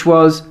 which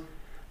was,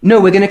 no,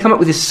 we're going to come up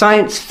with this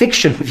science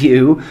fiction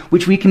view,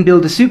 which we can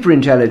build a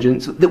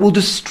superintelligence that will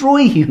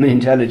destroy human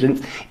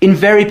intelligence in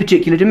very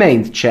particular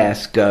domains,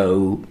 chess,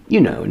 Go,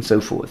 and so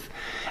forth.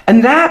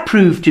 And that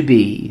proved to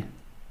be,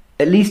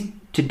 at least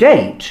to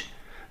date,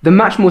 the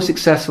much more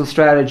successful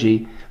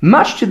strategy,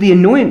 much to the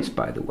annoyance,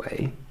 by the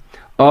way,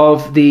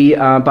 of the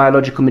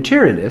biological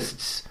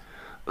materialists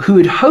who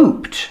had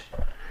hoped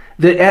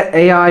that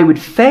AI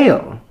would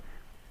fail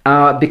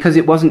because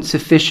it wasn't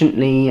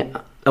sufficiently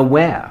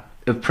aware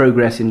of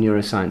progress in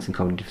neuroscience and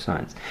cognitive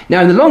science.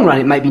 Now, in the long run,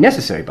 it might be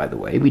necessary, by the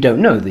way. We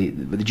don't know.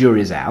 The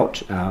jury is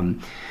out.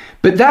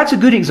 But that's a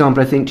good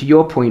example, I think, to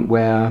your point,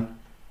 where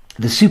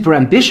the super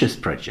ambitious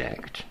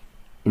project,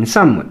 in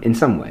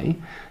some way,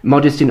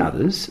 modest in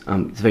others,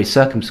 it's very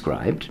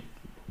circumscribed,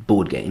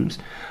 board games,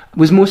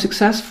 was more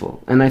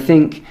successful. And I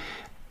think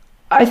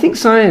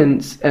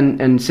science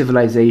and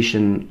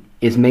civilization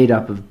is made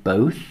up of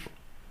both.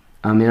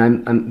 I mean,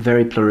 I'm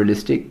very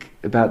pluralistic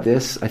about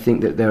this. I think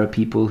that there are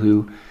people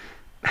who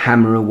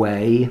hammer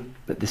away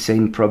at the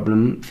same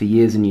problem for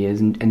years and years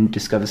and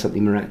discover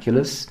something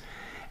miraculous.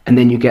 And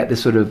then you get the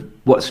sort of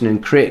Watson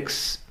and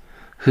Crick's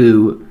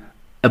who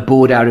are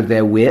bored out of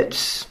their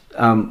wits.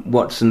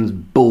 Watson's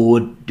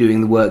bored doing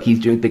the work he's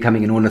doing,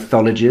 becoming an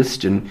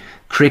ornithologist, and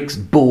Crick's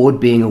bored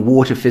being a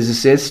water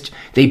physicist.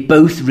 They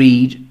both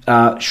read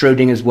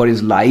Schrodinger's What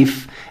is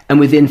Life, and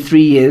within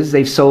 3 years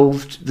they've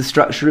solved the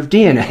structure of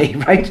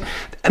DNA, right?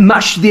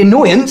 Much to the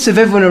annoyance of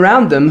everyone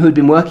around them who'd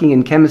been working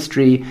in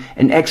chemistry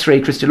and X-ray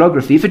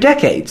crystallography for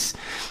decades.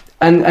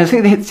 And I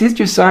think the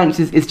history of science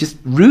is just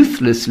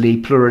ruthlessly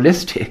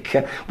pluralistic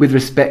with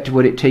respect to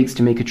what it takes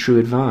to make a true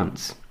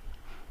advance.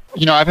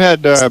 I've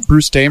had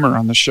Bruce Damer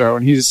on the show,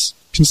 and he's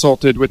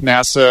consulted with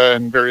NASA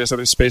and various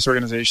other space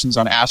organizations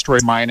on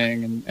asteroid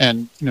mining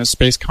and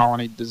space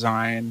colony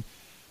design,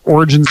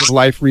 origins of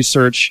life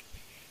research.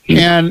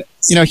 And,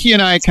 he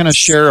and I kind of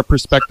share a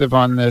perspective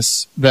on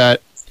this,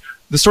 that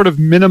the sort of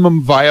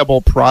minimum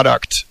viable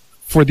product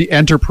for the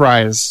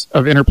enterprise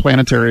of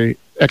interplanetary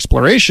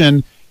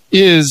exploration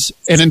is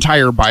an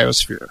entire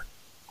biosphere,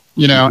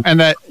 and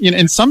that,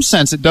 in some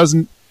sense it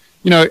doesn't,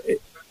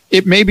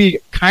 it may be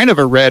kind of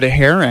a red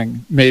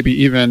herring, maybe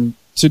even,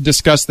 to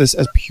discuss this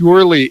as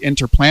purely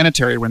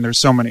interplanetary when there's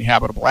so many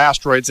habitable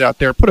asteroids out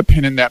there. Put a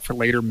pin in that for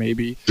later,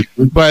 maybe.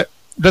 But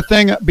the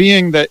thing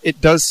being that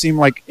it does seem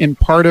like in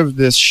part of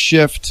this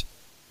shift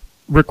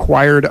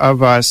required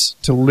of us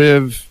to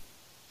live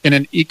in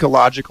an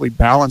ecologically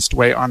balanced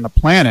way on the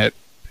planet,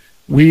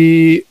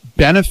 we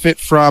benefit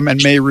from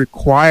and may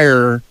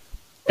require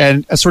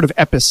a sort of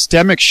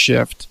epistemic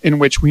shift in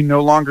which we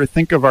no longer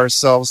think of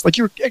ourselves like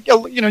you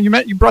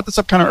brought this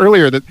up kind of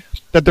earlier,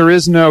 that there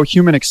is no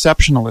human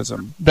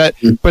exceptionalism, but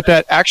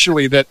that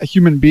actually that a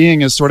human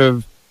being is sort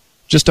of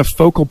just a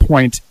focal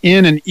point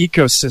in an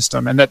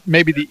ecosystem, and that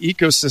maybe the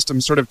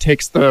ecosystem sort of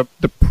takes the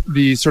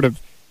sort of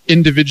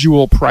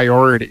individual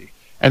priority.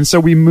 And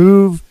so we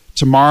move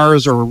to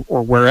Mars or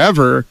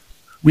wherever.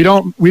 We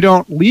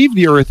don't leave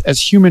the Earth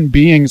as human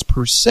beings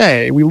per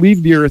se. We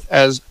leave the Earth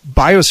as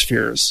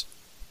biospheres,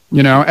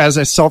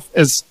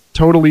 as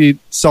totally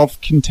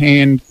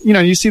self-contained.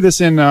 You see this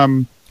in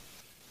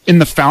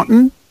The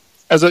Fountain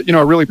as a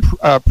really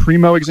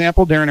primo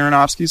example, Darren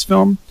Aronofsky's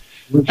film.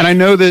 And I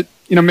know that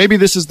maybe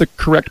this is the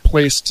correct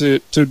place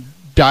to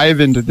dive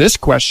into this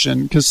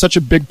question, because such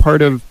a big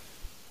part of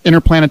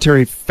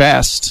Interplanetary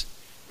Fest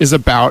is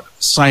about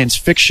science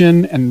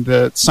fiction and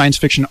the science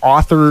fiction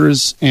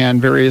authors and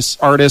various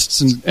artists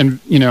and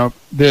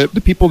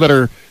the people that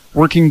are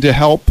working to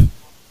help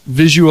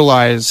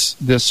visualize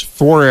this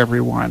for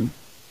everyone.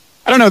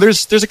 I don't know.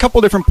 There's a couple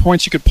different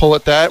points you could pull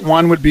at that.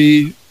 One would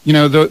be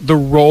the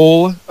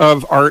role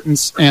of art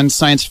and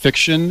science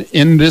fiction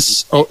in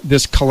this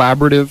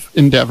collaborative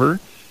endeavor,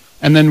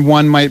 and then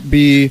one might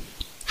be,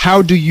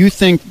 how do you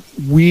think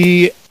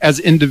we as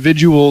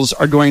individuals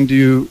are going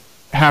to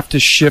have to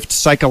shift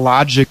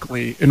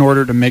psychologically in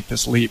order to make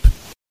this leap?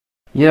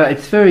 Yeah,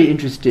 it's very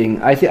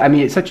interesting. I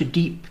mean, it's such a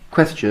deep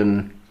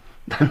question.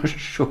 I'm not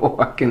sure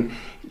I can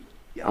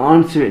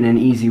answer it in an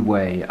easy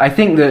way. I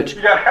think that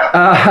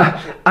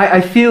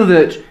I feel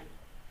that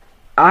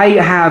I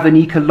have an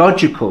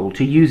ecological,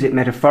 to use it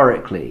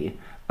metaphorically,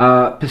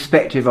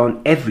 perspective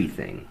on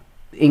everything,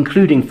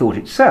 including thought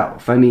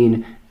itself. I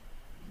mean,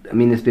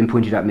 it's been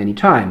pointed out many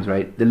times,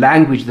 right? The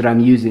language that I'm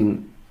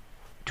using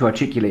to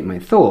articulate my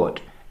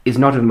thought is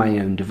not of my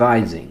own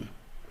devising.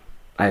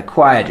 I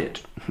acquired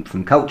it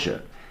from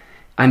culture.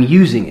 I'm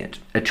using it,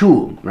 a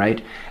tool,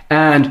 right?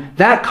 And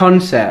that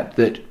concept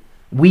that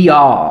we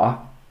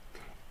are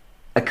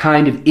a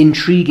kind of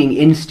intriguing,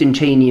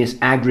 instantaneous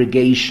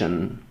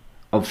aggregation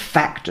of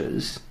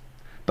factors,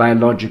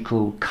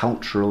 biological,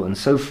 cultural, and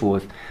so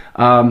forth,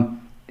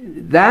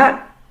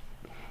 that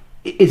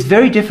it's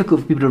very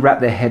difficult for people to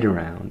wrap their head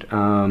around,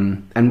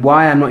 and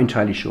why I'm not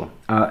entirely sure.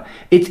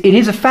 It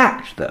is a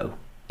fact, though.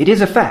 It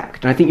is a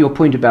fact, and I think your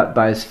point about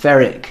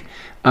biospheric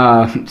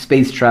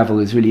space travel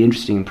is really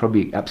interesting and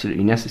probably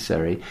absolutely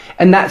necessary.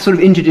 And that sort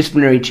of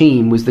interdisciplinary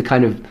team was the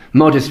kind of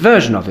modest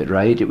version of it,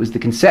 right? It was the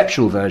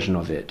conceptual version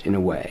of it, in a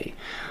way.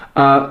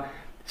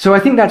 So I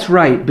think that's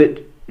right, but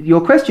your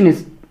question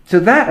is, so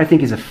that I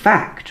think is a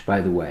fact,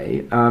 by the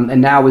way,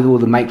 and now with all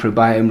the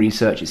microbiome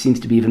research, it seems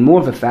to be even more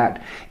of a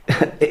fact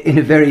in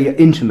a very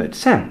intimate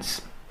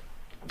sense.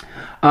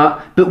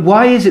 But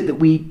why is it that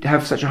we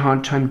have such a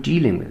hard time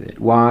dealing with it?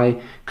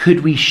 Why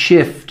could we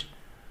shift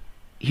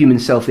human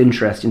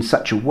self-interest in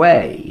such a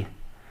way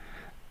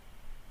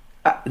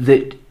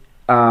that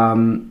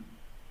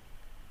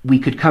we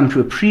could come to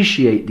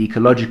appreciate the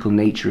ecological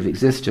nature of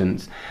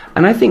existence?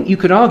 And I think you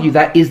could argue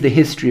that is the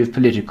history of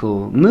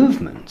political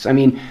movements. I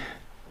mean,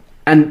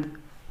 and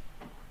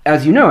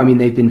as you know, I mean,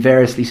 they've been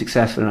variously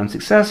successful and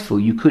unsuccessful.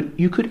 You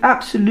could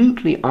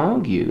absolutely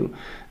argue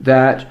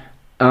that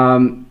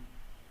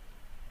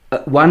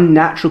one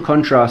natural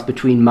contrast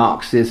between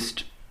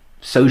Marxist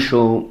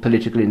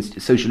socialistic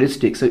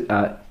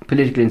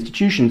political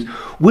institutions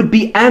would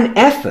be an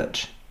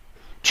effort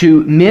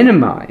to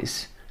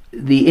minimize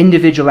the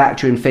individual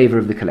actor in favor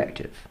of the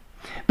collective.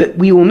 But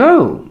we all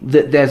know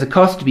that there's a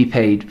cost to be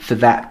paid for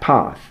that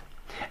path.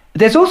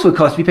 There's also a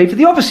cost to be paid for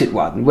the opposite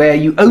one, where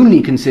you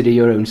only consider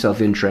your own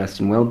self-interest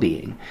and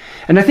well-being.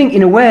 And I think,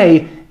 in a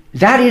way,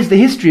 that is the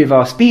history of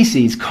our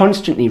species,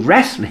 constantly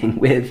wrestling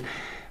with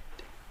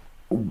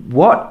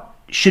what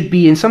should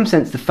be, in some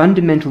sense, the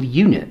fundamental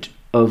unit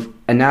of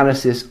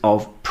analysis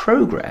of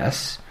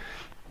progress,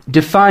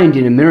 defined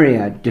in a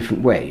myriad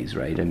different ways,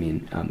 right? I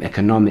mean,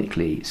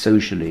 economically,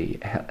 socially,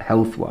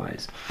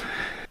 health-wise.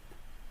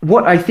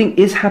 What I think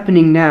is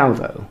happening now,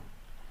 though,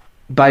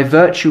 by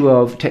virtue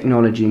of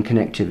technology and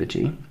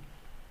connectivity,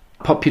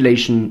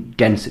 population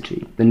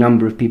density, the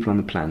number of people on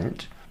the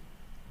planet,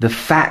 the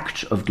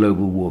fact of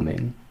global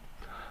warming,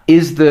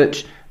 is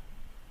that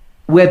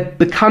we're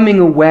becoming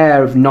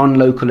aware of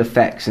non-local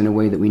effects in a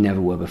way that we never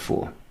were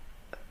before.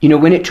 You know,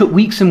 when it took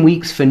weeks and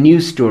weeks for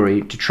news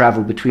story to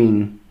travel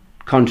between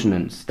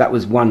continents, that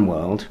was one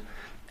world,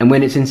 and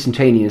when it's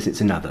instantaneous,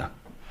 it's another.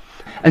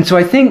 And so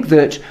I think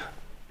that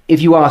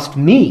if you asked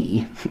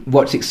me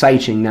what's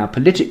exciting now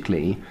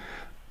politically,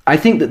 I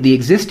think that the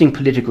existing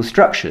political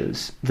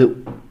structures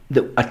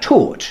that are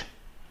taught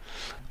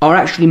are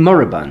actually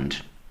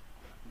moribund.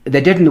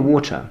 They're dead in the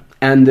water,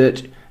 and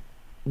that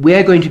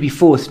we're going to be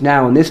forced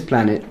now on this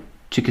planet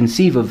to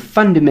conceive of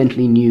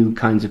fundamentally new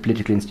kinds of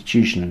political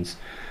institutions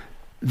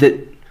that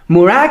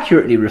more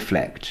accurately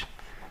reflect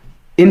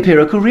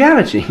empirical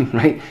reality,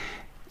 right?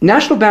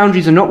 National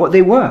boundaries are not what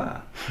they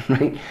were,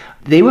 right?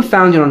 They were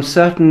founded on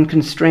certain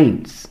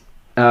constraints,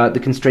 the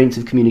constraints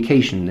of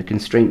communication, the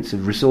constraints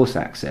of resource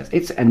access,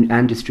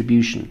 and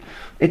distribution,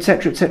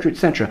 etc., etc.,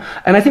 etc.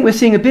 And I think we're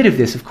seeing a bit of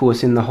this, of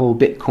course, in the whole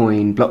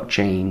Bitcoin,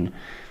 blockchain,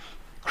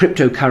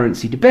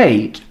 cryptocurrency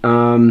debate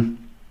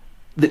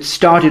that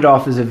started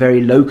off as a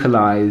very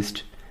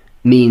localized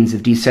means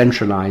of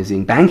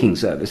decentralizing banking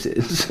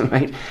services,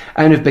 right?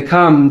 And have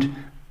become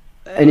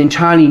an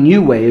entirely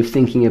new way of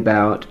thinking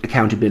about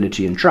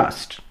accountability and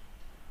trust,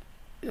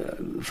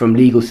 from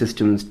legal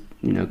systems,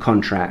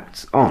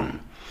 contracts on.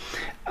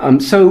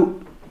 And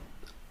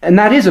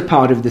that is a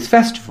part of this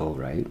festival,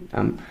 right?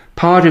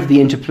 Part of the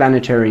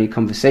interplanetary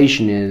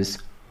conversation is,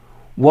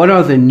 what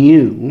are the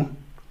new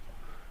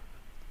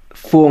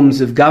forms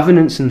of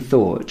governance and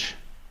thought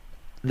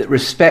that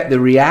respect the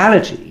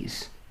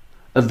realities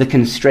of the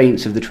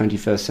constraints of the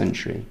 21st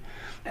century?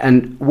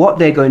 And what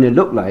they're going to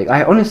look like,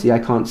 I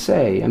can't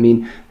say. I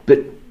mean, but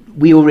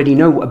we already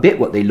know a bit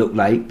what they look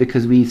like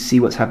because we see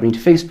what's happening to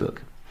Facebook.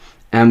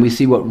 And we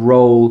see what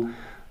role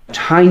a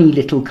tiny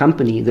little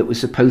company that was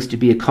supposed to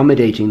be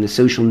accommodating the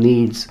social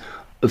needs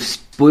of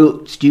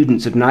spoilt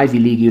students at an Ivy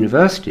League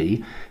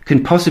university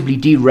can possibly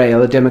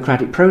derail a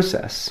democratic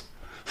process.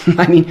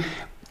 I mean,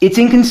 it's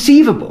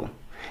inconceivable.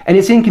 And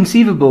it's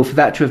inconceivable for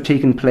that to have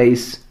taken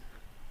place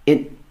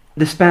in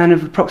the span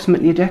of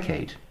approximately a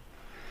decade.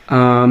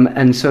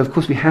 And so, of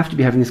course, we have to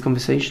be having this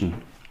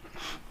conversation.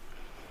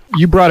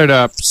 You brought it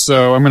up,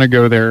 so I'm going to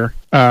go there.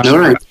 All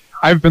right.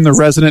 I've been the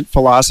resident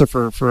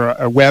philosopher for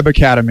a web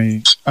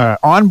academy,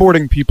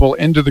 onboarding people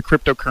into the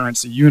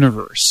cryptocurrency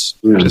universe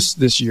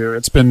this year.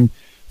 It's been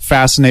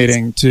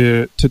fascinating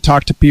to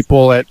talk to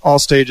people at all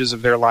stages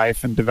of their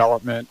life and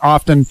development.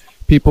 Often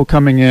people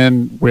coming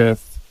in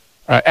with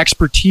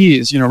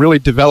expertise, really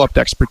developed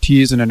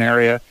expertise in an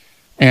area,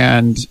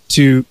 and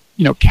to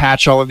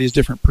catch all of these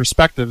different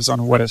perspectives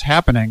on what is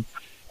happening.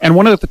 And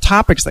one of the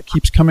topics that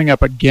keeps coming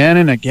up again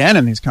and again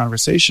in these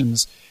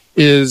conversations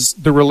is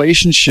the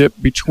relationship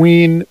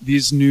between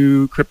these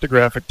new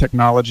cryptographic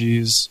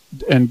technologies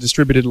and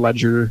distributed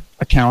ledger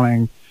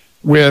accounting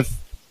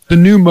with the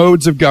new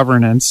modes of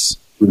governance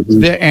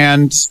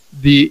and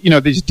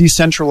these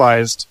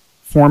decentralized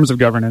forms of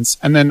governance,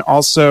 and then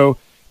also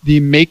the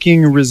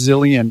making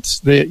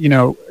resilient,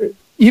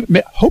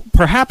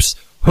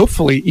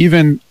 hopefully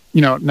even,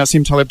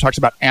 Nassim Taleb talks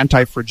about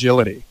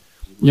anti-fragility,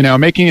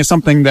 making it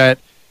something that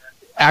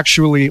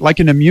actually, like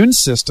an immune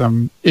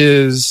system,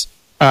 is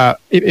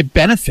it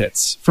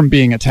benefits from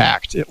being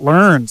attacked. It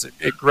learns,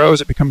 it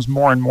grows, it becomes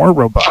more and more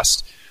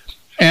robust.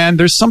 And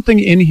there's something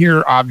in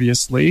here,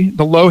 obviously.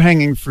 The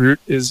low-hanging fruit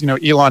is,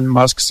 Elon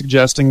Musk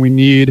suggesting we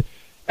need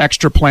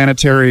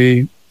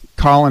extraplanetary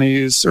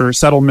colonies or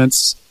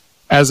settlements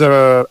as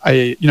a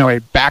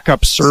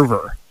backup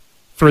server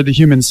for the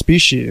human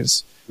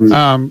species.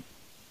 I'm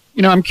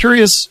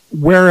curious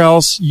where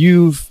else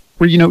you've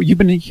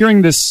been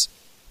hearing this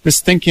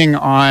thinking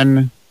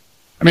on.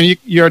 I mean,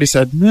 you already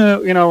said,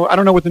 I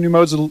don't know what the new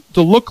modes will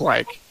look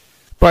like,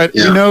 but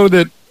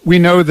we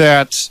know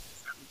that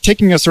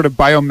taking a sort of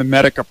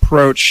biomimetic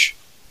approach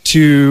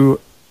to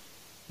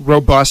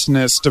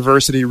robustness,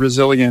 diversity,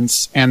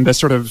 resilience, and the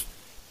sort of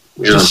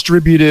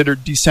distributed or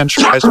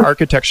decentralized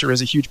architecture is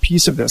a huge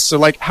piece of this. So,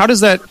 like, how does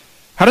that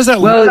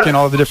look in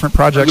all of the different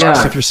projects and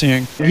stuff you're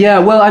seeing? Yeah,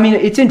 well, I mean,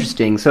 it's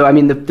interesting. So, I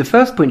mean, the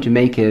first point to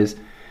make is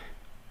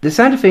the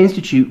Santa Fe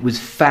Institute was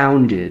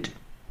founded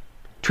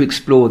to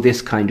explore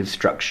this kind of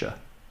structure,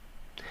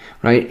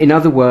 right? In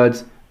other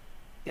words,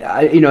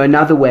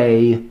 another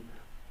way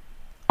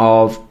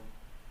of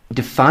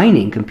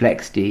defining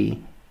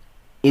complexity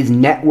is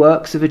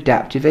networks of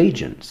adaptive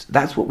agents.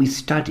 That's what we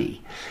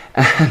study.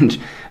 And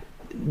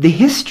the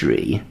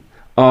history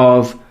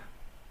of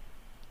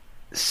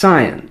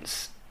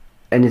science,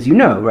 and as you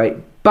know, right,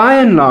 by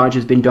and large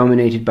has been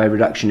dominated by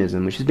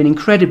reductionism, which has been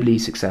incredibly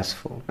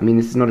successful. I mean,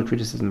 this is not a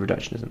criticism of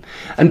reductionism.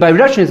 And by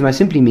reductionism, I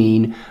simply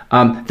mean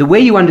the way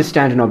you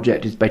understand an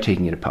object is by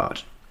taking it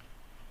apart.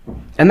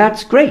 And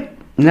that's great,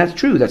 and that's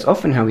true. That's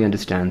often how we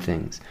understand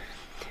things.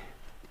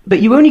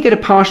 But you only get a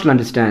partial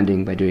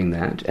understanding by doing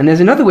that. And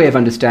there's another way of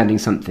understanding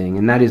something,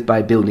 and that is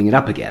by building it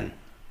up again.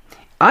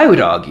 I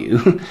would argue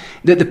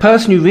that the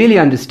person who really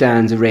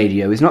understands a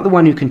radio is not the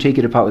one who can take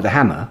it apart with a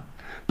hammer,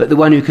 but the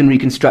one who can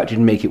reconstruct it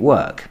and make it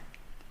work.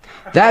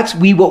 That's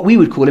what we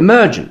would call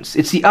emergence.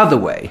 It's the other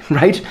way,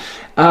 right?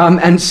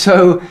 And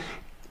so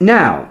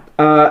now,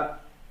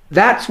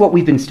 that's what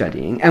we've been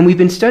studying. And we've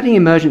been studying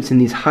emergence in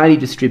these highly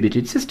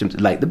distributed systems,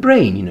 like the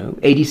brain,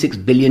 86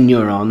 billion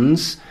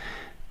neurons.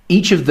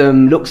 Each of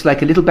them looks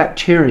like a little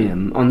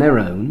bacterium on their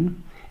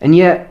own, and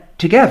yet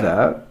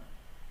together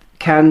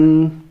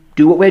can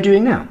do what we're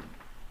doing now.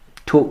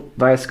 Talk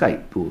via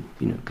Skype, or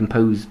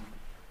compose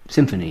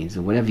symphonies,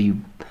 or whatever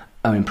you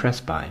are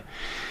impressed by.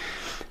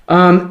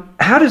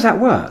 How does that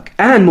work?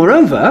 And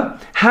moreover,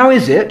 how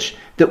is it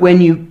that when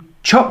you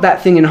chop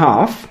that thing in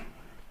half,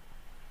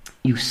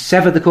 you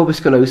sever the corpus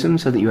callosum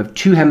so that you have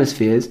two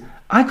hemispheres?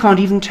 I can't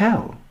even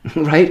tell,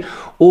 right?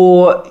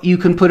 Or you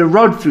can put a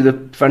rod through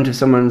the front of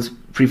someone's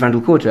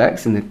prefrontal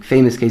cortex, in the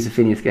famous case of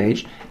Phineas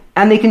Gage,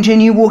 and they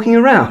continue walking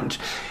around.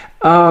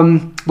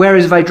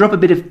 Whereas if I drop a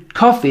bit of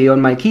coffee on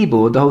my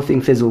keyboard, the whole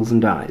thing fizzles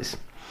and dies.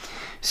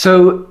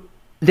 So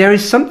there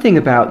is something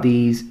about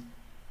these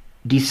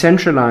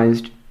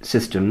decentralized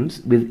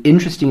systems with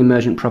interesting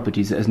emergent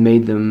properties that has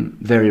made them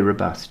very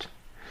robust.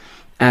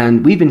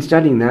 And we've been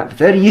studying that for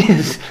 30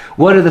 years.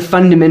 What are the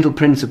fundamental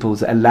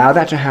principles that allow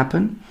that to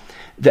happen,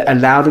 that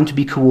allow them to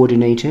be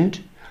coordinated,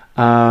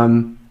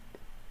 and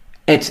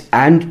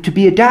to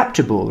be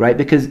adaptable, right?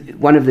 Because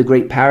one of the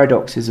great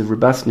paradoxes of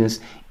robustness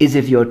is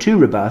if you're too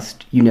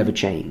robust, you never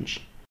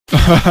change.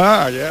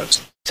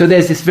 Yes. So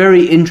there's this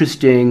very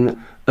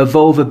interesting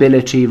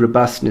evolvability,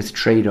 robustness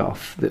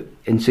trade-off.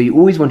 And so you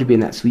always want to be in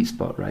that sweet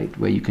spot, right,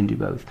 where you can do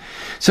both.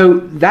 So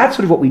that's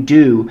sort of what we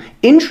do.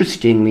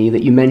 Interestingly,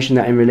 that you mentioned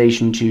that in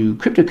relation to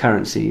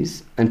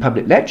cryptocurrencies and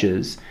public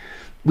ledgers,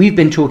 we've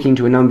been talking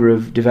to a number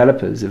of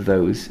developers of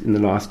those in the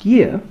last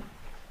year,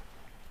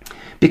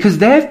 because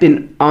they've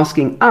been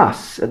asking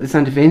us at the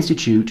Santa Fe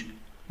Institute,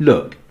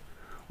 look,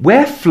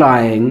 we're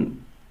flying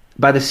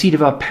by the seat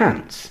of our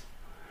pants.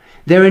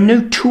 There are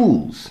no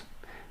tools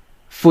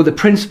for the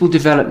principal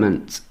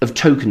development of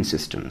token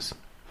systems.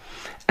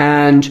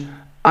 And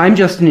I'm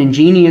just an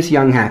ingenious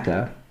young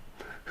hacker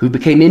who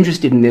became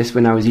interested in this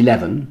when I was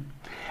 11,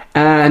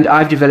 and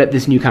I've developed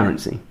this new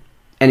currency,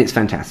 and it's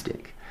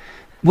fantastic.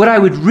 What I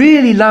would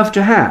really love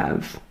to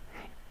have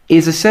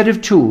is a set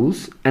of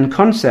tools and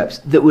concepts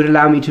that would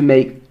allow me to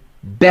make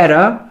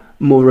better,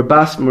 more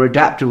robust, more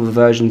adaptable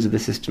versions of the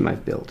system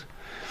I've built.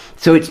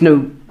 So it's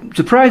no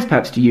surprise,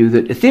 perhaps, to you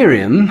that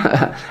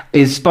Ethereum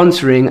is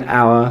sponsoring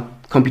our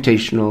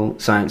computational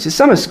sciences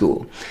summer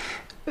school.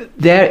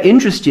 They're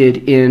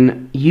interested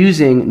in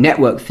using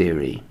network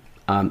theory,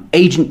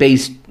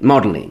 agent-based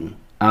modeling,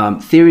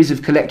 theories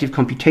of collective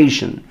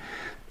computation,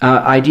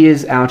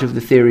 ideas out of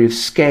the theory of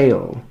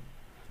scale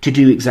to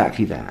do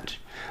exactly that.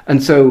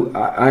 And so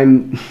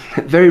I'm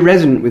very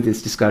resonant with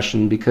this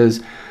discussion,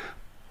 because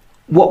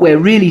what we're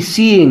really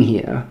seeing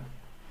here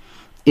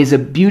is a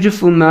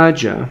beautiful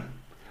merger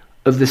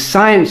of the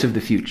science of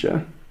the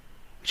future,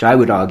 which I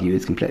would argue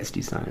is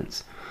complexity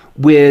science,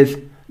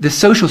 with the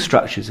social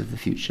structures of the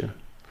future,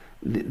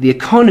 the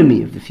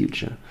economy of the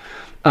future.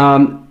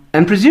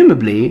 And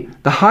presumably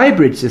the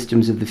hybrid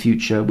systems of the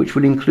future, which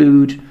will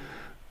include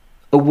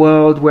a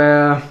world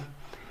where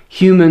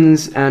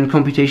humans and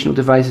computational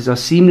devices are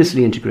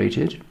seamlessly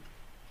integrated,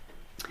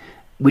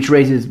 which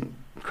raises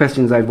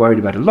questions I've worried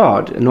about a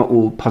lot, and not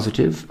all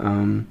positive,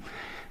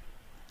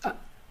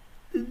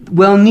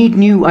 will need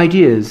new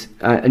ideas,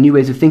 new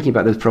ways of thinking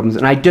about those problems.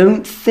 And I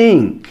don't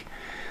think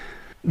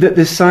that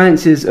the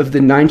sciences of the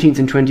 19th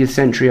and 20th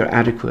century are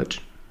adequate.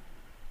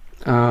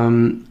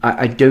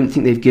 I don't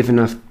think they've given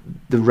us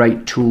the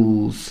right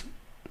tools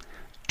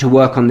to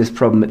work on this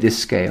problem at this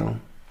scale.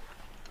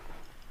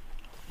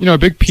 You know, a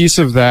big piece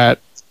of that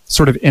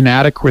sort of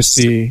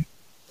inadequacy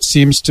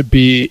seems to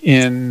be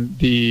in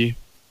the,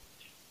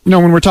 you know,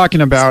 when we're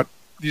talking about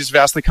these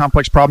vastly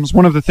complex problems,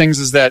 one of the things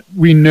is that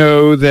we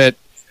know that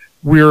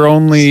we're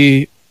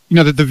only, you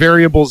know, that the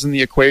variables in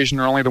the equation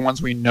are only the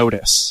ones we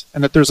notice,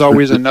 and that there's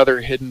always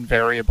another hidden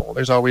variable.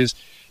 There's always,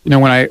 you know,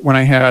 when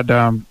I had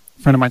a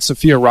friend of mine,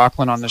 Sophia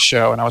Rockland, on the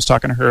show, and I was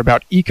talking to her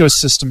about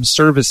ecosystem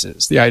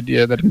services, the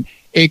idea that an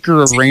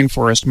acre of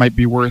rainforest might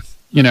be worth,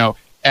 you know,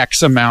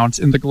 X amount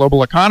in the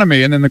global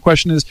economy. And then the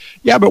question is,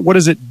 yeah, but what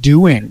is it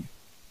doing?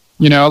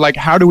 You know, like,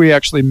 how do we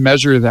actually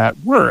measure that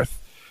worth?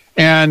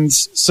 And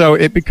so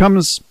it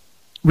becomes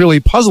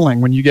really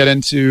puzzling when you get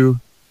into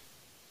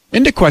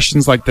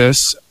questions like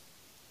this.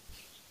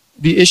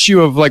 The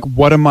issue of, like,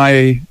 what am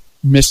I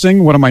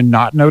missing? What am I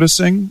not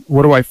noticing?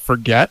 What do I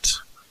forget?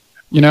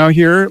 You know,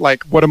 here,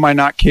 like, what am I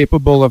not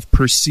capable of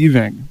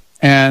perceiving?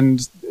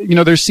 And, you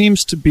know, there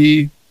seems to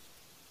be,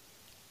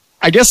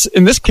 I guess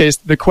in this case,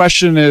 the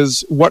question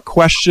is, what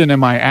question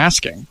am I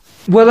asking?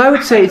 Well, I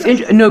would say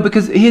no,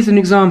 because here's an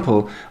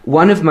example.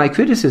 One of my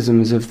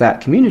criticisms of that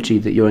community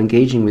that you're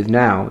engaging with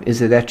now is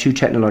that they're too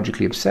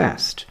technologically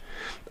obsessed.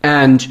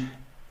 And,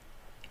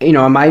 you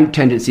know, my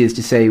tendency is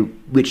to say,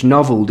 which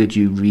novel did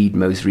you read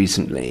most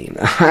recently?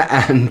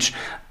 And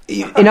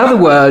in other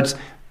words,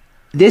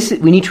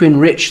 we need to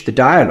enrich the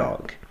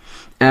dialogue.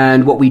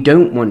 And what we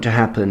don't want to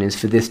happen is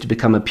for this to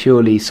become a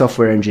purely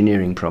software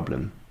engineering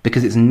problem,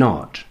 because it's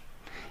not.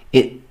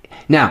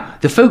 Now,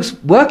 the folks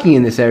working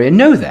in this area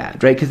know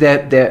that, right? Because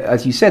they're,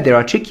 as you said, they're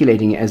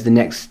articulating it as the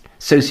next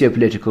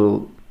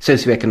socio-political,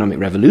 socio-economic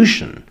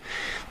revolution.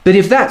 But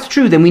if that's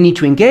true, then we need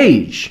to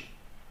engage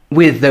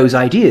with those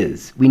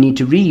ideas. We need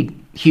to read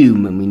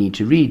Hume, and we need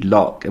to read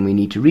Locke, and we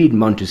need to read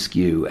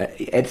Montesquieu,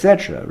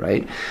 etc.,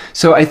 right?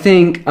 So I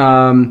think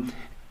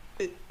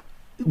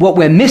what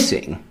we're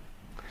missing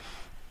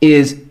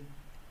is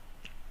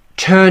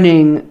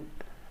turning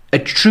a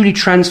truly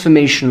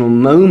transformational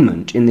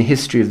moment in the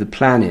history of the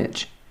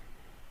planet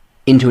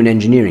into an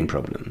engineering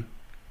problem.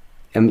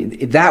 I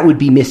mean, that would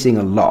be missing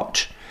a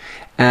lot.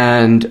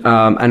 And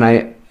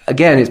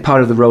again, it's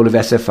part of the role of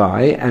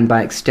SFI, and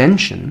by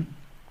extension,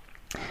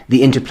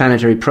 the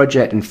Interplanetary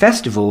Project and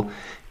Festival,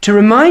 to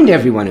remind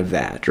everyone of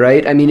that,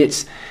 right? I mean,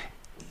 if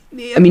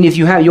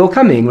you're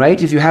coming,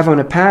 right? If you have on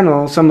a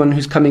panel someone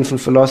who's coming from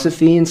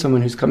philosophy and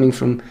someone who's coming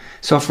from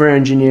software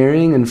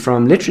engineering and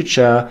from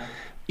literature,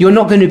 you're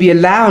not going to be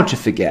allowed to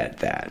forget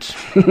that,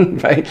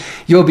 right?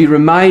 You'll be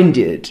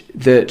reminded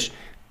that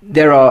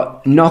there are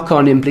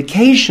knock-on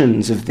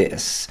implications of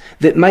this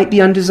that might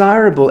be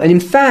undesirable, and in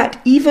fact,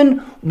 even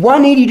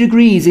 180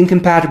 degrees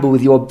incompatible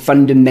with your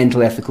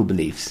fundamental ethical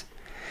beliefs.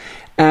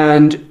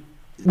 And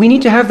we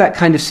need to have that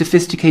kind of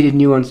sophisticated,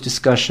 nuanced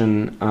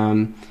discussion.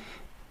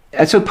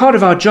 And so part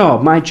of our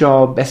job, my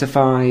job,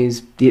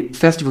 SFI's, the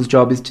festival's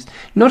job, is to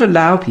not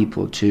allow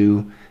people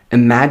to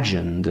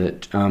imagine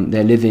that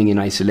they're living in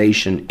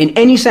isolation in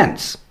any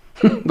sense,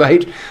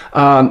 right?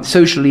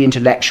 Socially,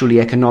 intellectually,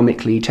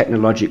 economically,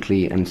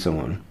 technologically, and so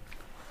on.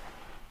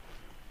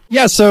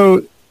 Yeah,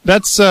 so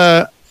that's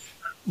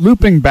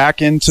looping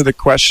back into the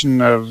question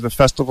of the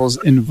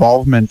festival's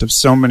involvement of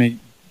so many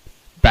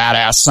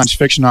badass science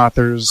fiction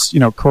authors, you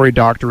know, Cory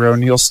Doctorow,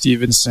 Neal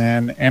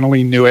Stephenson,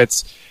 Annalee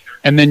Newitz,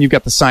 and then you've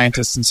got the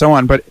scientists and so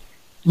on. But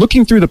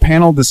looking through the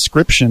panel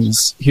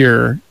descriptions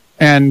here,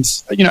 and,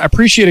 you know,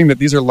 appreciating that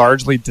these are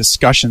largely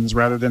discussions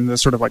rather than the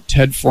sort of like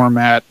TED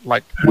format,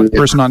 like one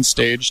person on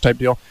stage type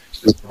deal,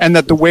 and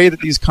that the way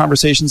that these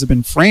conversations have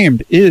been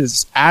framed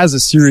is as a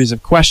series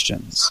of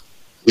questions.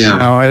 Yeah. You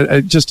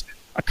know, just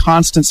a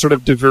constant sort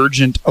of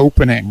divergent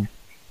opening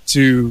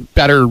to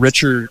better,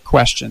 richer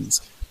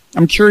questions.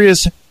 I'm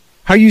curious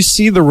how you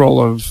see the role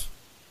of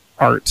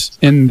art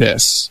in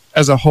this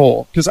as a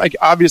whole, because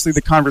obviously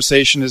the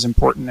conversation is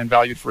important and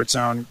valued for its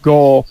own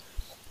goal.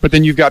 But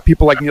then you've got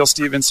people like Neal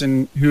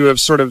Stephenson who have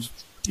sort of,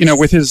 you know,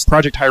 with his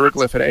Project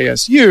Hieroglyph at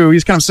ASU,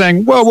 he's kind of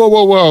saying, whoa,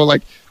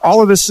 like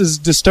all of this is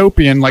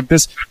dystopian. Like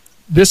this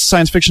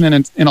science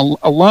fiction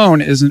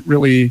alone isn't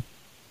really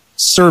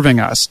serving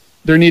us.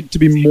 There need to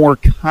be more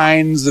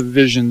kinds of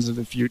visions of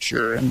the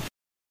future. And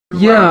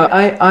yeah,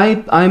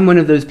 I'm one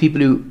of those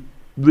people who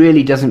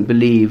really doesn't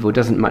believe or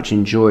doesn't much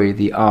enjoy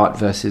the art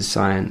versus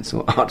science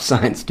or art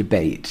science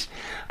debate.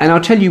 And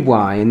I'll tell you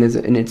why, and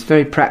it's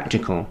very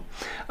practical.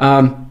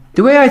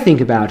 The way I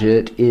think about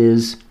it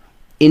is,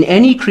 in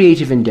any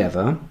creative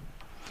endeavor,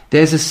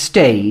 there's a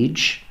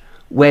stage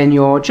when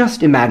you're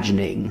just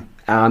imagining,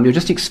 you're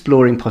just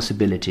exploring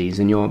possibilities,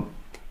 and you're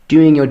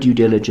doing your due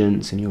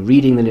diligence, and you're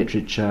reading the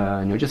literature,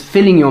 and you're just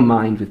filling your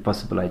mind with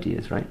possible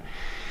ideas, right?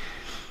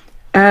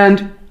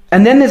 And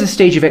then there's a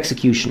stage of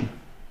execution.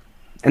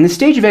 And the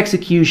stage of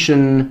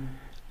execution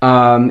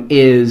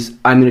is,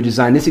 I'm going to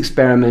design this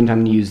experiment, I'm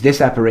going to use this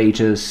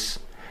apparatus,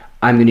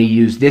 I'm going to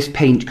use this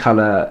paint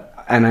color,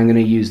 and I'm going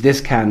to use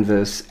this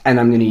canvas, and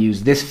I'm going to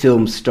use this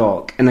film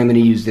stock, and I'm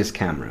going to use this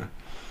camera.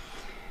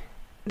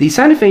 The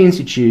Santa Fe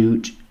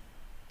Institute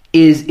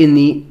is in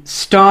the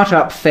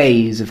startup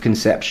phase of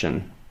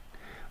conception.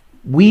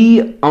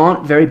 We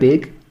aren't very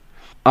big.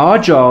 Our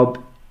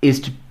job is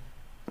to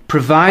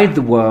provide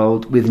the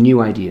world with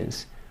new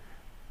ideas.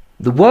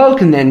 The world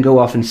can then go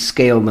off and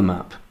scale them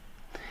up.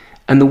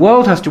 And the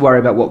world has to worry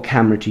about what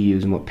camera to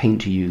use and what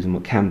paint to use and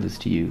what canvas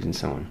to use and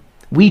so on.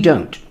 We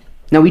don't.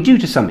 Now, we do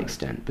to some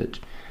extent, but...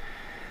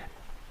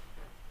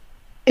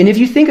 And if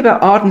you think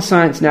about art and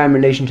science now in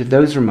relation to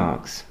those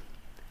remarks,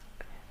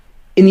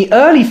 in the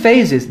early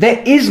phases,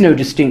 there is no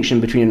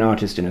distinction between an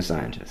artist and a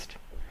scientist.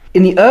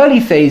 In the early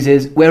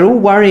phases, we're all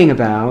worrying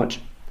about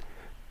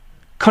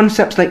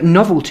concepts like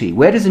novelty.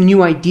 Where does a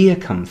new idea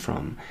come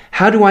from?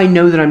 How do I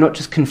know that I'm not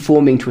just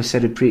conforming to a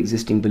set of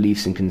pre-existing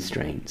beliefs and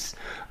constraints?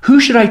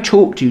 Who should I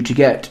talk to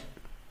get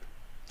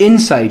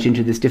insight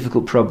into this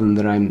difficult problem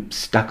that I'm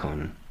stuck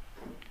on?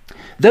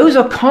 Those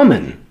are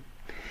common.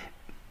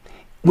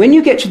 When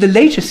you get to the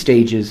later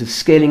stages of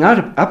scaling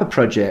up a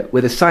project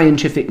where the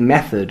scientific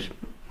method,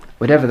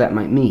 whatever that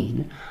might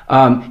mean,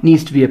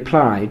 needs to be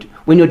applied,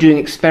 when you're doing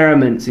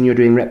experiments and you're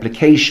doing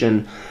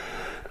replication,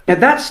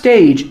 at that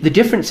stage, the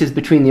differences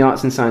between the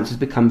arts and sciences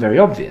become very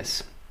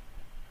obvious.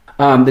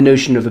 The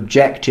notion of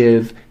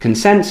objective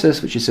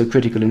consensus, which is so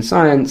critical in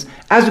science,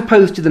 as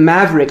opposed to the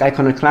maverick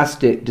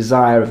iconoclastic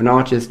desire of an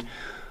artist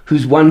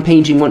whose one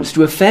painting wants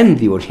to offend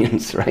the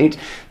audience, right,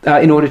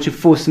 in order to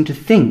force them to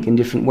think in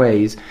different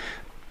ways.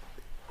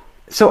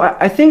 So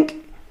I think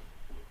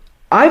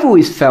I've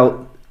always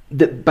felt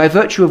that by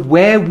virtue of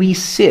where we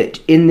sit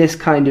in this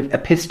kind of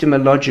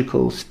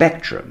epistemological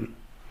spectrum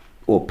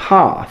or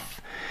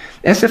path,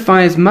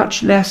 SFI is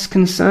much less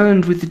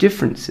concerned with the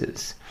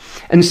differences.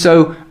 And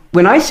so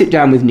when I sit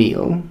down with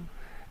Neil,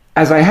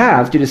 as I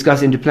have to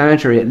discuss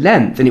interplanetary at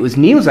length, and it was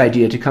Neil's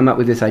idea to come up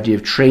with this idea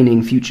of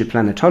training future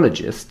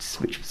planetologists,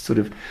 which was sort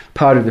of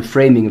part of the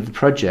framing of the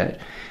project,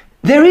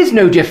 there is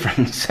no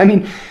difference. I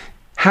mean,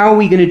 how are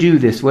we going to do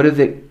this? What are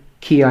the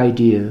key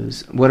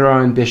ideas? What are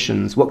our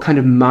ambitions? What kind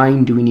of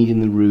mind do we need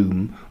in the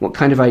room? What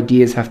kind of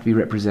ideas have to be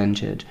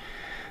represented?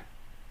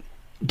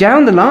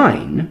 Down the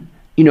line,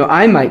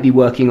 I might be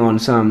working on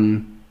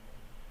some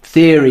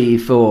theory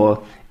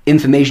for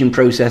information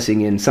processing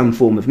in some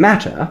form of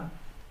matter.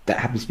 That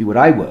happens to be what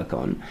I work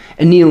on.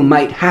 And Neil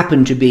might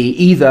happen to be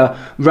either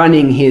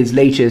running his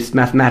latest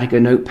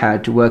Mathematica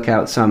notepad to work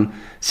out some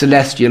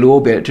celestial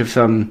orbit of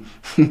some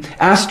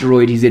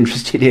asteroid he's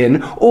interested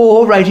in,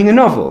 or writing a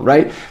novel,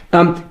 right?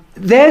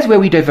 There's where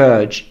we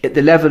diverge at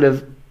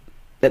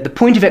the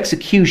point of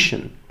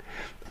execution,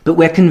 but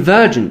we're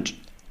convergent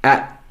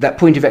at that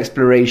point of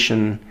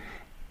exploration.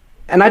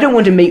 And I don't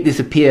want to make this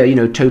appear,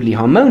 totally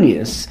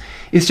harmonious.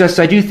 It's just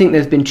I do think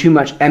there's been too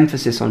much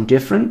emphasis on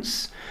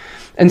difference.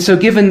 And so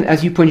given,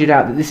 as you pointed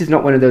out, that this is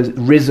not one of those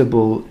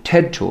risible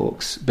TED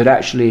Talks, but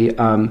actually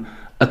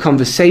a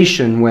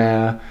conversation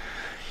where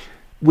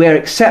we're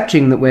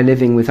accepting that we're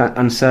living with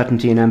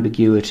uncertainty and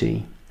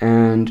ambiguity,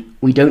 and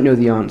we don't know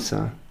the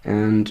answer,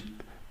 and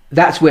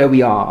that's where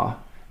we are,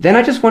 then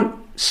I just want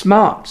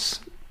smarts.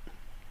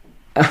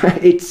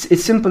 It's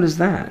as simple as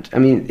that. I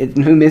mean, it's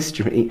no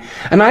mystery.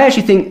 And I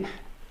actually think,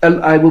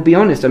 I will be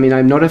honest,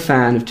 I'm not a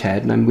fan of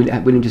TED, and I'm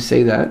willing to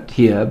say that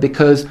here,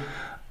 because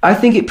I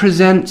think it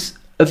presents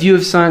a view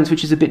of science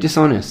which is a bit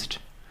dishonest.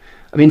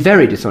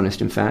 Very dishonest,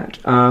 in fact.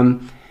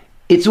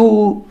 It's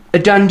all a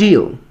done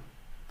deal.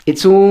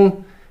 It's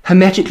all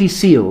hermetically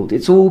sealed.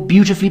 It's all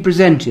beautifully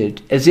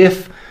presented, as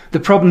if the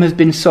problem has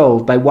been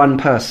solved by one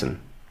person.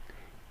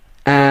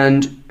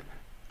 And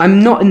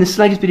I'm not in the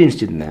slightest bit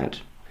interested in that.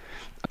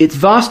 It's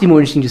vastly more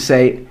interesting to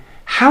say,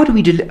 how do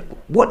we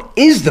what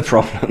is the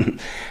problem?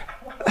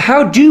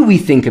 How do we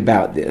think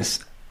about this?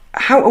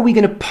 How are we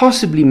going to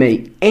possibly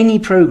make any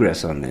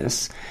progress on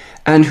this?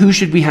 And who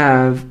should we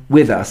have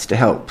with us to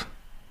help?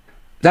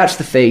 That's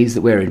the phase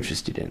that we're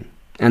interested in.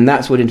 And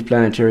that's what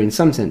Interplanetary in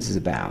some sense is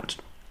about.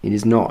 It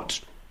is not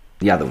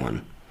the other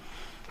one.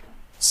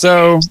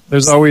 So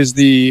there's always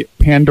the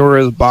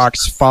Pandora's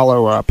box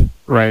follow-up,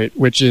 right?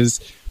 Which is,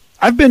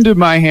 I've been to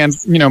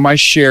my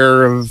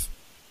share of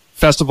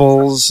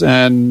festivals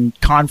and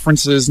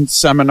conferences and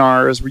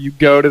seminars where you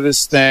go to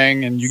this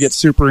thing and you get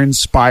super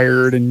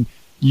inspired and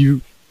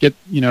you get,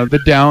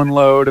 the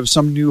download of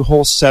some new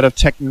whole set of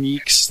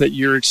techniques that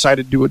you're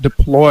excited to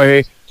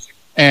deploy,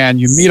 and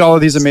you meet all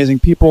of these amazing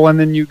people, and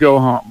then you go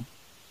home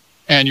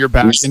and you're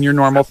back in your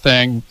normal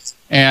thing.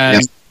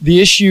 And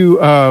the issue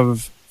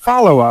of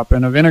follow-up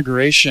and of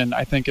integration,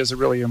 I think, is a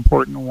really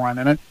important one.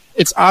 And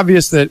it's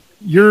obvious that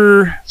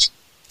your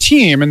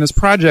team in this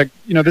project,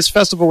 this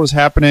festival is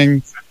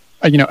happening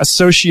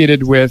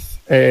associated with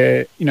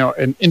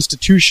an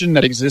institution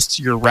that exists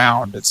year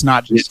round. It's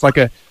not just like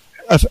a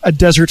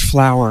desert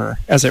flower,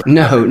 as it were.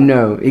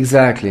 No,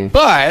 exactly.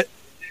 But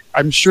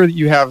I'm sure that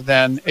you have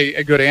then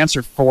a good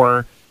answer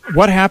for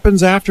what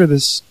happens after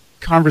this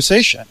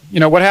conversation.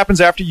 What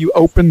happens after you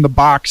open the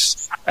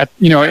box on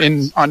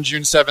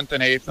June 7th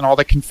and 8th, and all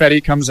the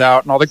confetti comes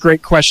out and all the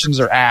great questions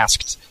are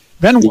asked.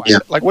 Then what? Yeah.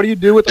 Like, what do you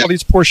do with all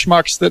these poor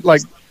schmucks that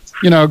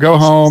go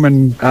home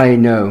and... I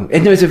know.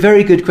 It's a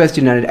very good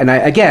question, and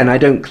I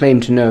don't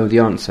claim to know the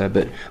answer,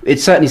 but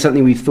it's certainly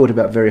something we've thought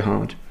about very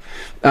hard.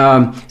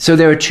 So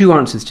there are two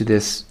answers to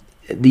this,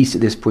 at least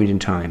at this point in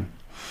time.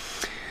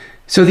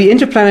 So the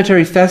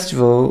Interplanetary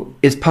Festival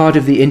is part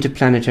of the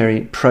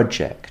Interplanetary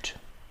Project.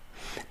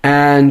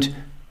 And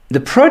the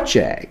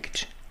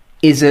project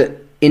is,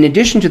 in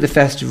addition to the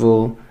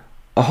festival,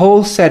 a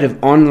whole set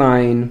of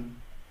online,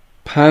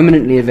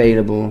 permanently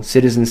available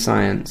citizen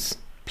science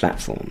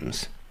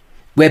platforms.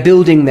 We're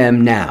building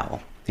them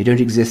now. They don't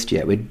exist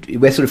yet.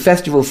 We're sort of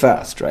festival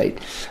first, right?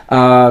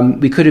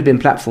 We could have been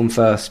platform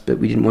first, but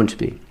we didn't want to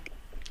be.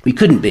 We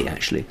couldn't be,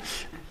 actually.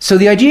 So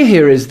the idea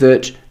here is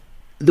that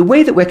the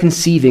way that we're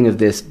conceiving of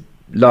this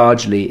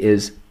largely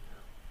is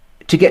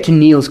to get to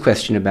Neil's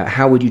question about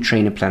how would you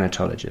train a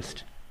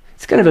planetologist.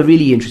 It's kind of a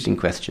really interesting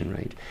question,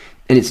 right?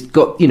 And it's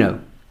got,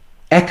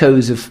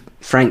 echoes of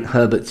Frank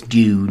Herbert's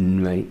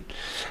Dune, right?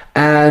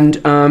 And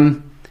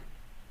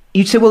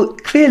you'd say, well,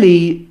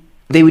 clearly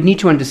they would need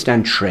to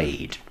understand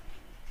trade.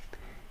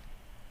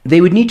 They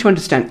would need to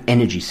understand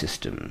energy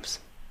systems.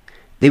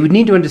 They would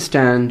need to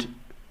understand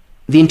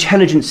the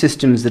intelligent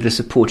systems that are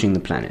supporting the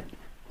planet.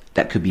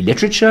 That could be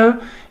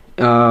literature,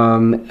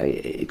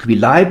 it could be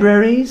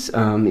libraries,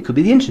 it could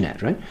be the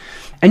internet, right?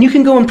 And you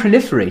can go on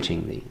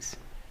proliferating these.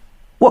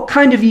 What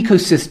kind of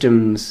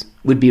ecosystems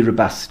would be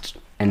robust,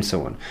 and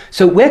so on?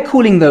 So we're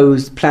calling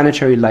those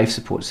planetary life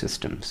support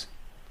systems.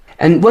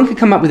 And one could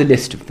come up with a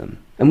list of them.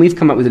 And we've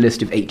come up with a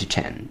list of 8 to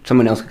 10.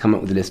 Someone else could come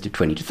up with a list of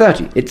 20 to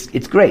 30.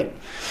 It's great.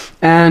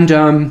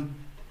 And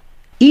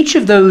each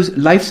of those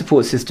life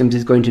support systems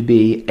is going to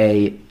be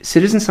a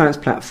citizen science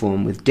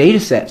platform with data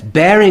sets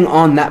bearing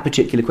on that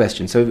particular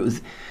question. So if it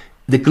was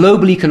the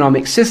global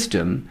economic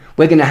system,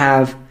 we're going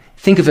to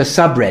think of a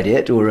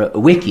subreddit or a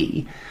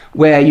wiki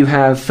where you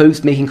have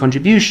folks making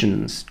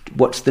contributions.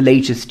 What's the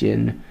latest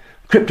in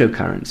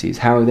cryptocurrencies?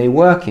 How are they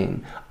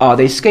working? Are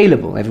they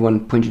scalable?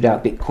 Everyone pointed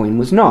out Bitcoin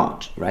was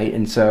not, right?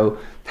 And so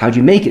how do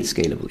you make it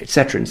scalable, et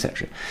cetera, et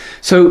cetera?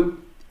 So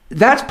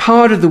that's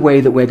part of the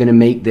way that we're going to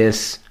make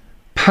this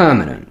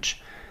permanent,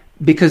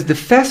 because the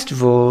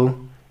festival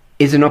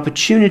is an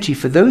opportunity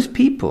for those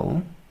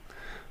people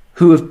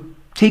who have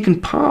taken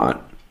part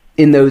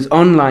in those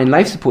online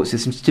life support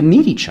systems to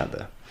meet each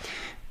other.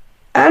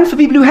 And for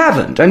people who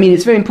haven't. I mean,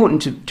 it's very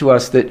important to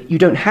us that you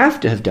don't have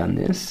to have done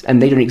this,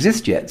 and they don't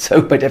exist yet,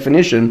 so by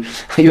definition,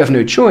 you have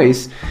no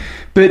choice.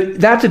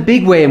 But that's a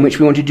big way in which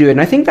we want to do it,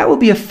 and I think that will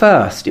be a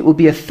first. It will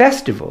be a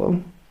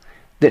festival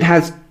that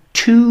has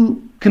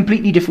two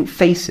completely different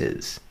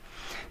faces.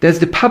 There's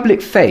the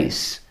public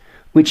face,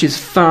 which is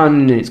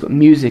fun, and it's got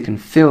music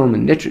and film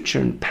and literature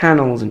and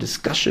panels and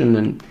discussion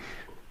and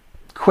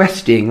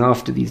questing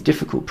after these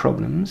difficult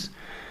problems.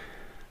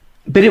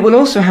 But it will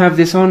also have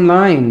this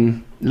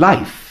online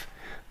life,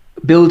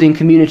 building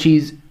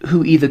communities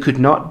who either could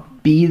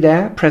not be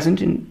there,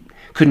 present, and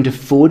couldn't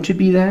afford to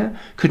be there,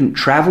 couldn't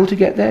travel to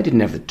get there, didn't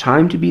have the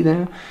time to be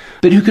there,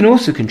 but who can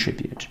also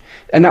contribute.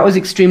 And that was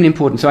extremely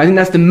important. So I think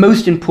that's the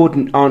most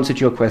important answer to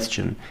your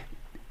question.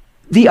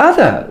 The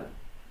other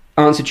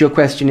answer to your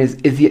question is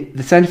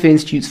the Santa Fe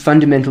Institute's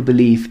fundamental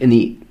belief in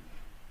the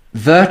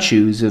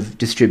virtues of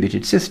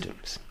distributed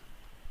systems.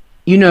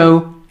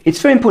 It's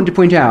very important to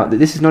point out that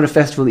this is not a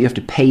festival that you have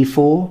to pay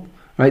for,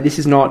 right? This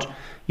is not,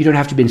 you don't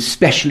have to be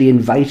specially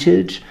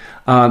invited.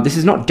 This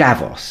is not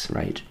Davos,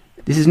 right?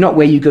 This is not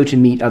where you go to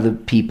meet other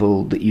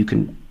people that you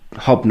can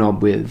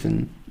hobnob with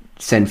and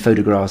send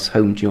photographs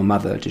home to your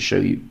mother to show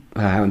you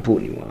how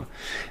important you are.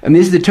 I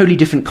mean, this is a totally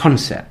different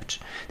concept.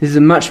 This is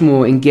a much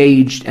more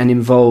engaged and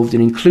involved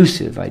and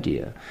inclusive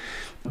idea,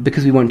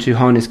 because we want to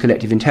harness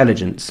collective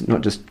intelligence,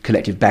 not just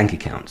collective bank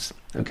accounts.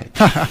 Okay.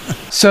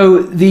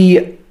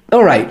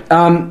 All right.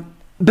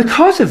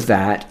 Because of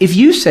that, if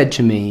you said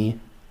to me,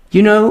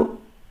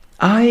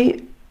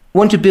 I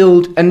want to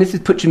build, and this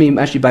is put to me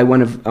actually by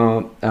one of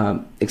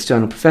our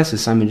external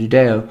professors, Simon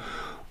Judeo,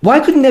 why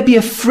couldn't there be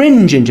a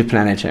fringe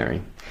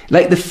interplanetary,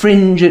 like the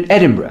fringe at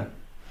Edinburgh?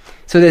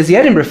 So there's the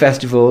Edinburgh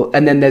Festival,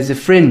 and then there's the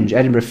Fringe,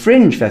 Edinburgh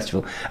Fringe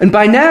Festival. And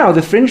by now,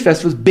 the Fringe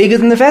Festival is bigger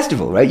than the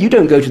festival, right? You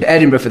don't go to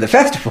Edinburgh for the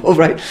festival,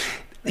 right?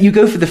 You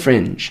go for the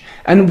Fringe.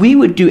 And we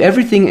would do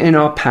everything in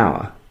our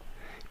power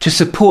to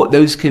support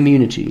those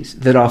communities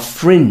that are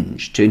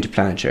fringe to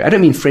interplanetary. I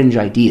don't mean fringe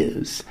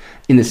ideas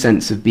in the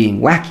sense of being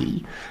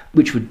wacky,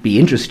 which would be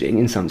interesting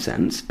in some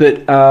sense,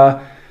 but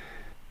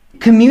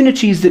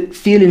communities that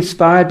feel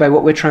inspired by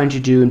what we're trying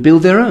to do and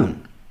build their own.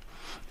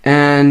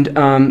 And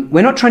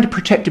we're not trying to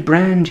protect a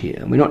brand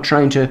here. We're not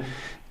trying to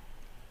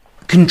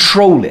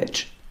control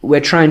it.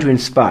 We're trying to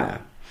inspire.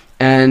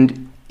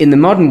 And in the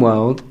modern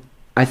world,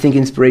 I think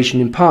inspiration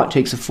in part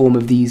takes a form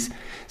of these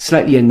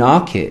slightly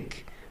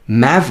anarchic,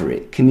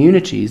 maverick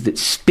communities that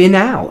spin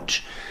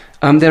out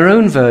their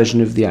own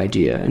version of the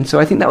idea. And so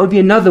I think that would be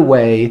another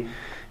way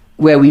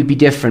where we'd be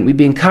different. We'd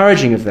be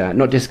encouraging of that,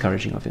 not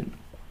discouraging of it.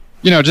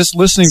 Just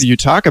listening to you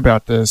talk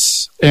about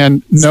this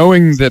and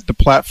knowing that the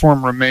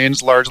platform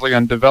remains largely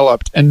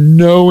undeveloped and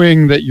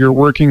knowing that you're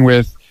working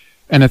with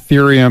an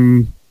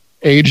Ethereum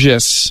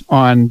Aegis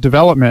on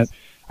development,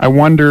 I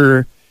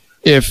wonder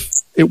if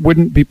it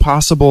wouldn't be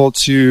possible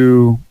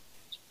to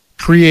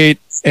create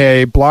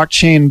a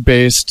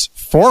blockchain-based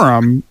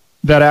forum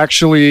that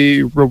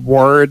actually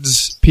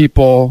rewards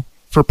people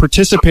for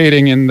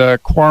participating in the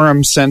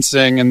quorum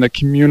sensing and the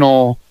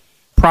communal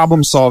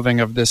problem solving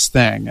of this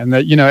thing. And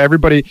that,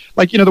 everybody,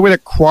 the way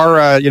that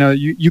Quora,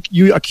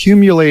 you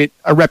accumulate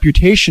a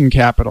reputation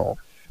capital,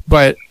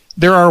 but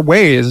there are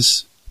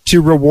ways to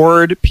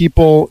reward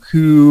people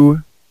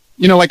who,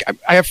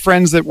 I have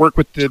friends that work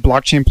with the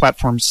blockchain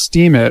platform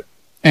Steemit,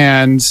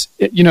 and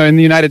in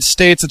the United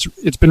States,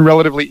 it's been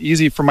relatively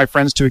easy for my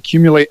friends to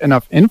accumulate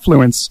enough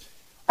influence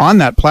on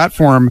that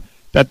platform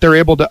that they're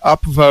able to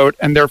upvote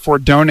and therefore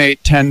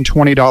donate $10,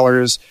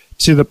 $20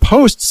 to the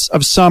posts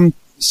of some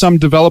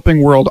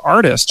developing world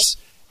artists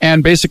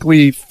and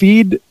basically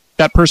feed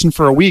that person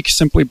for a week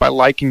simply by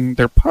liking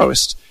their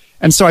post.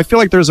 And so I feel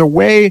like there's a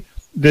way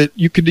that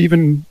you could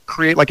even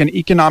create like an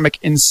economic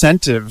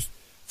incentive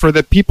for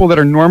the people that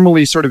are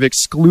normally sort of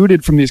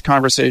excluded from these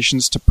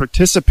conversations to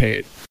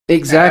participate.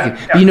 Exactly.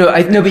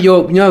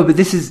 But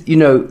this is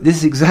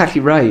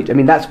exactly right. I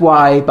mean, that's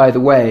why, by the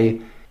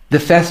way, the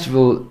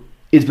festival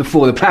is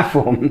before the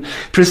platform,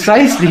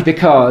 precisely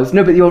because,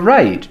 but you're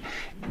right.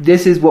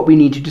 This is what we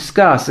need to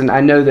discuss. And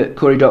I know that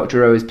Cory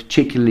Doctorow is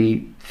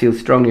particularly feels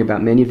strongly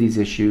about many of these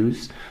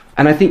issues.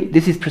 And I think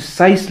this is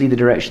precisely the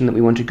direction that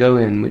we want to go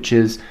in, which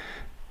is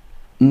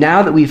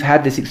now that we've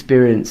had this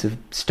experience of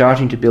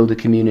starting to build a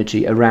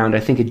community around, I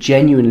think, a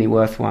genuinely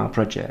worthwhile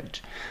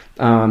project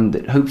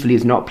that hopefully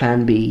is not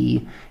Plan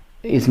B,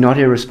 is not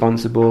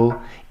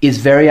irresponsible, is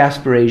very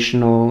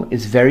aspirational,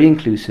 is very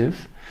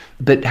inclusive,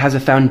 but has a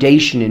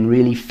foundation in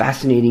really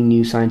fascinating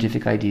new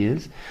scientific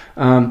ideas.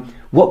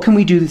 What can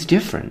we do that's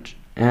different?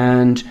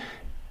 And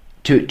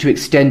to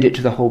extend it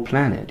to the whole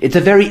planet. It's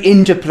a very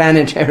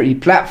interplanetary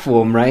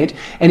platform, right?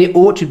 And it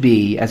ought to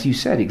be, as you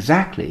said,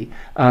 exactly,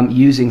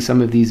 using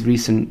some of these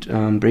recent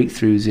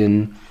breakthroughs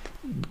in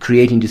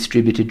creating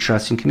distributed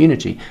trust in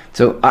community.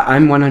 So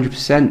I'm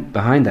 100%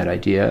 behind that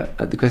idea.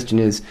 The question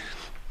is,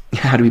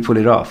 how do we pull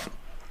it off?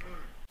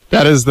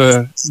 That is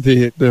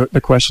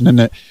the question, isn't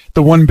it?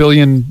 The 1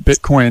 billion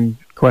Bitcoin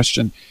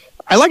question.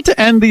 I like to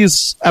end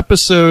these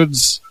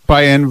episodes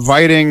by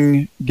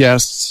inviting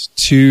guests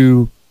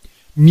to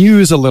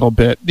muse a little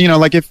bit.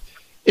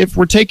 If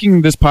we're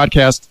taking this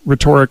podcast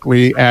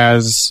rhetorically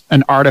as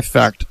an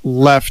artifact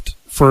left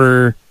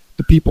for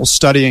the people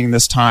studying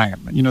this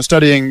time,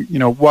 studying,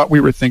 what we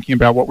were thinking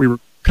about, what we were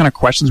kind of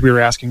questions we were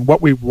asking,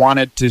 what we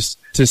wanted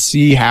to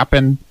see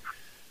happen.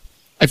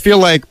 I feel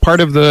like part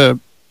of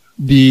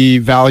the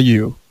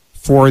value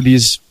for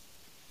these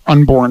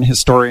unborn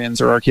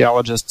historians or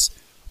archaeologists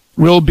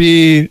will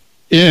be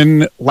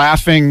in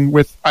laughing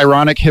with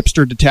ironic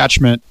hipster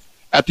detachment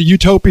at the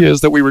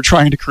utopias that we were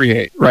trying to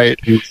create, right?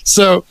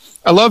 So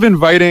I love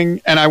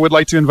inviting, and I would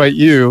like to invite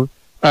you,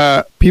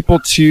 people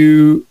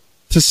to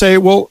say,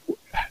 well,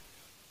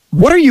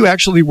 what are you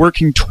actually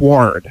working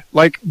toward?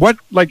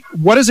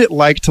 What is it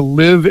like to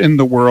live in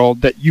the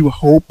world that you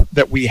hope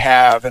that we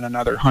have in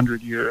another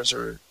 100 years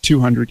or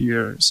 200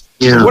 years?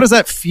 Yeah. What does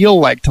that feel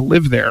like to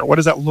live there? What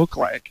does that look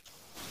like?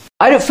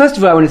 First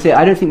of all, I want to say,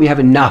 I don't think we have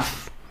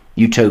enough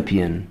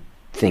utopian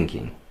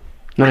thinking.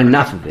 Not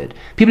enough of it.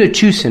 People are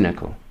too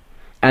cynical.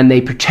 And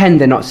they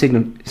pretend they're not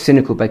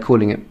cynical by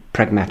calling it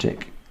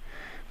pragmatic.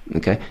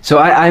 Okay, so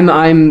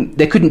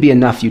there couldn't be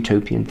enough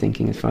utopian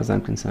thinking as far as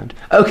I'm concerned.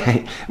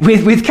 Okay,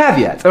 with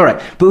caveats, all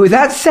right. But with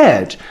that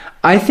said,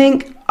 I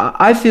think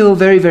I feel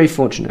very, very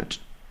fortunate,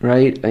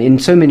 right? In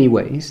so many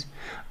ways,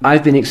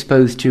 I've been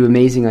exposed to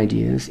amazing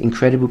ideas,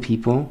 incredible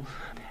people,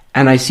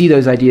 and I see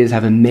those ideas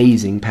have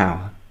amazing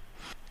power.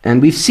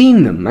 And we've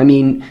seen them. I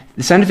mean,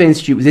 the Santa Fe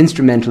Institute was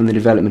instrumental in the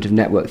development of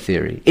network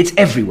theory. It's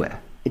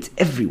everywhere. It's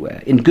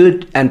everywhere, in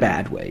good and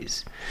bad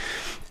ways,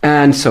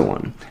 and so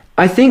on.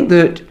 I think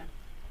that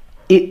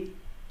a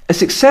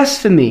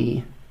success for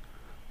me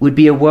would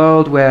be a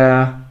world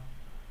where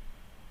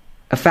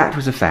a fact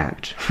was a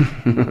fact.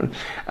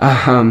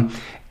 I'm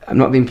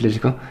not being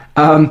political.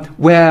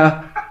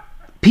 Where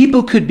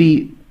people could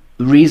be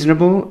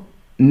reasonable,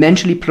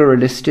 mentally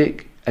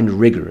pluralistic, and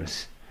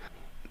rigorous.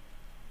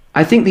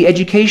 I think the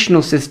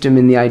educational system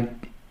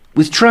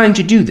was trying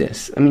to do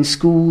this. I mean,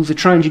 schools are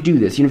trying to do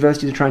this.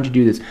 Universities are trying to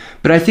do this.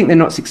 But I think they're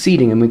not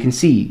succeeding, and we can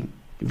see,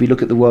 if we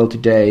look at the world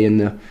today and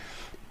the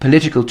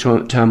political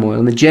turmoil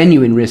and the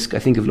genuine risk, I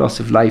think, of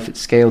loss of life at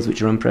scales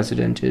which are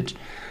unprecedented,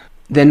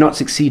 they're not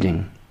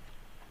succeeding.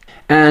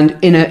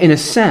 And in a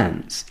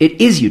sense, it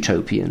is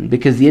utopian,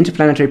 because the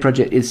Interplanetary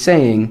Project is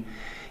saying,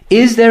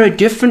 is there a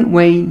different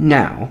way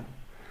now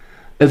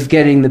of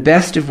getting the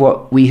best of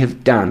what we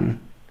have done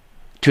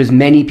to as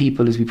many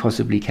people as we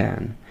possibly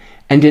can,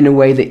 and in a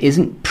way that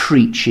isn't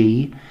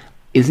preachy,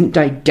 isn't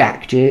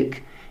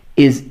didactic,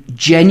 is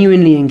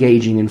genuinely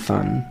engaging and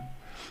fun,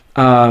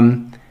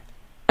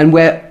 and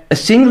where a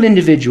single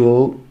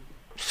individual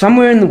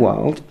somewhere in the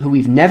world who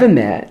we've never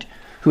met,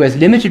 who has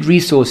limited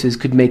resources,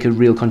 could make a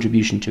real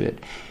contribution to it.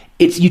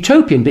 It's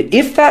utopian, but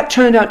if that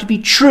turned out to be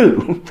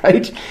true,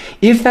 right,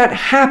 if that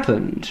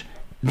happened,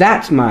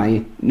 that's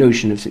my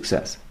notion of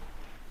success.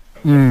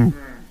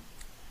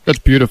 That's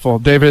beautiful.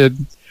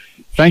 David,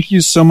 thank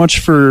you so much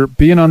for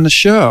being on the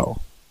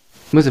show.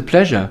 It was a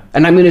pleasure.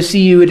 And I'm going to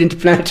see you at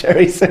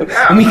Interplanetary,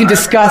 and we can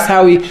discuss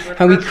how we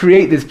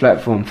create this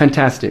platform.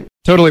 Fantastic.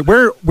 Totally.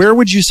 Where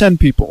would you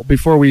send people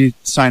before we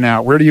sign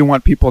out? Where do you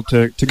want people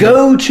to go?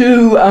 Go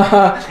to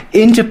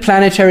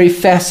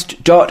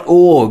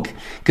interplanetaryfest.org.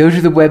 Go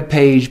to the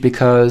webpage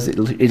because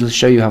it'll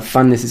show you how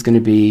fun this is going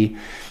to be.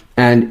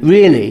 And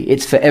really,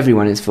 it's for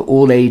everyone. It's for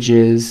all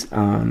ages.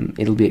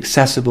 It'll be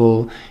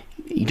accessible.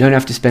 You don't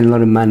have to spend a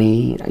lot of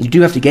money. You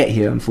do have to get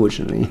here,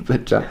 unfortunately.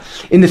 But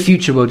in the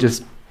future, we'll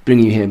just bring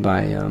you here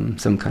by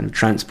some kind of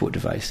transport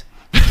device.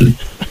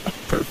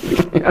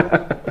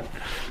 Perfect.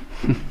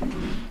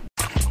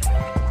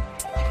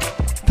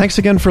 Thanks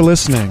again for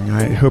listening.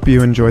 I hope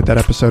you enjoyed that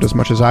episode as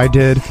much as I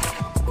did.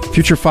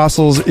 Future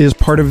Fossils is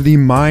part of the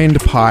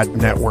MindPod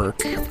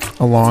network,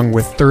 along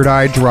with Third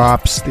Eye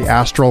Drops, the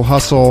Astral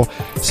Hustle,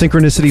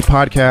 Synchronicity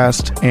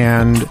Podcast,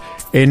 and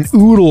an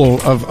oodle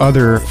of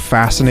other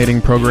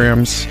fascinating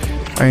programs.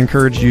 I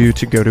encourage you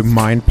to go to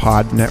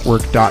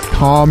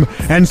mindpodnetwork.com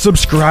and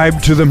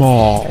subscribe to them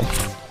all.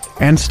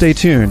 And stay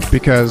tuned,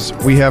 because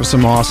we have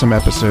some awesome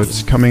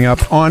episodes coming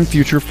up on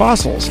Future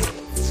Fossils.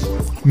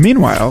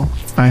 Meanwhile,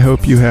 I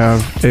hope you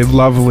have a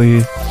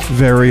lovely,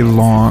 very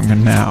long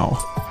now.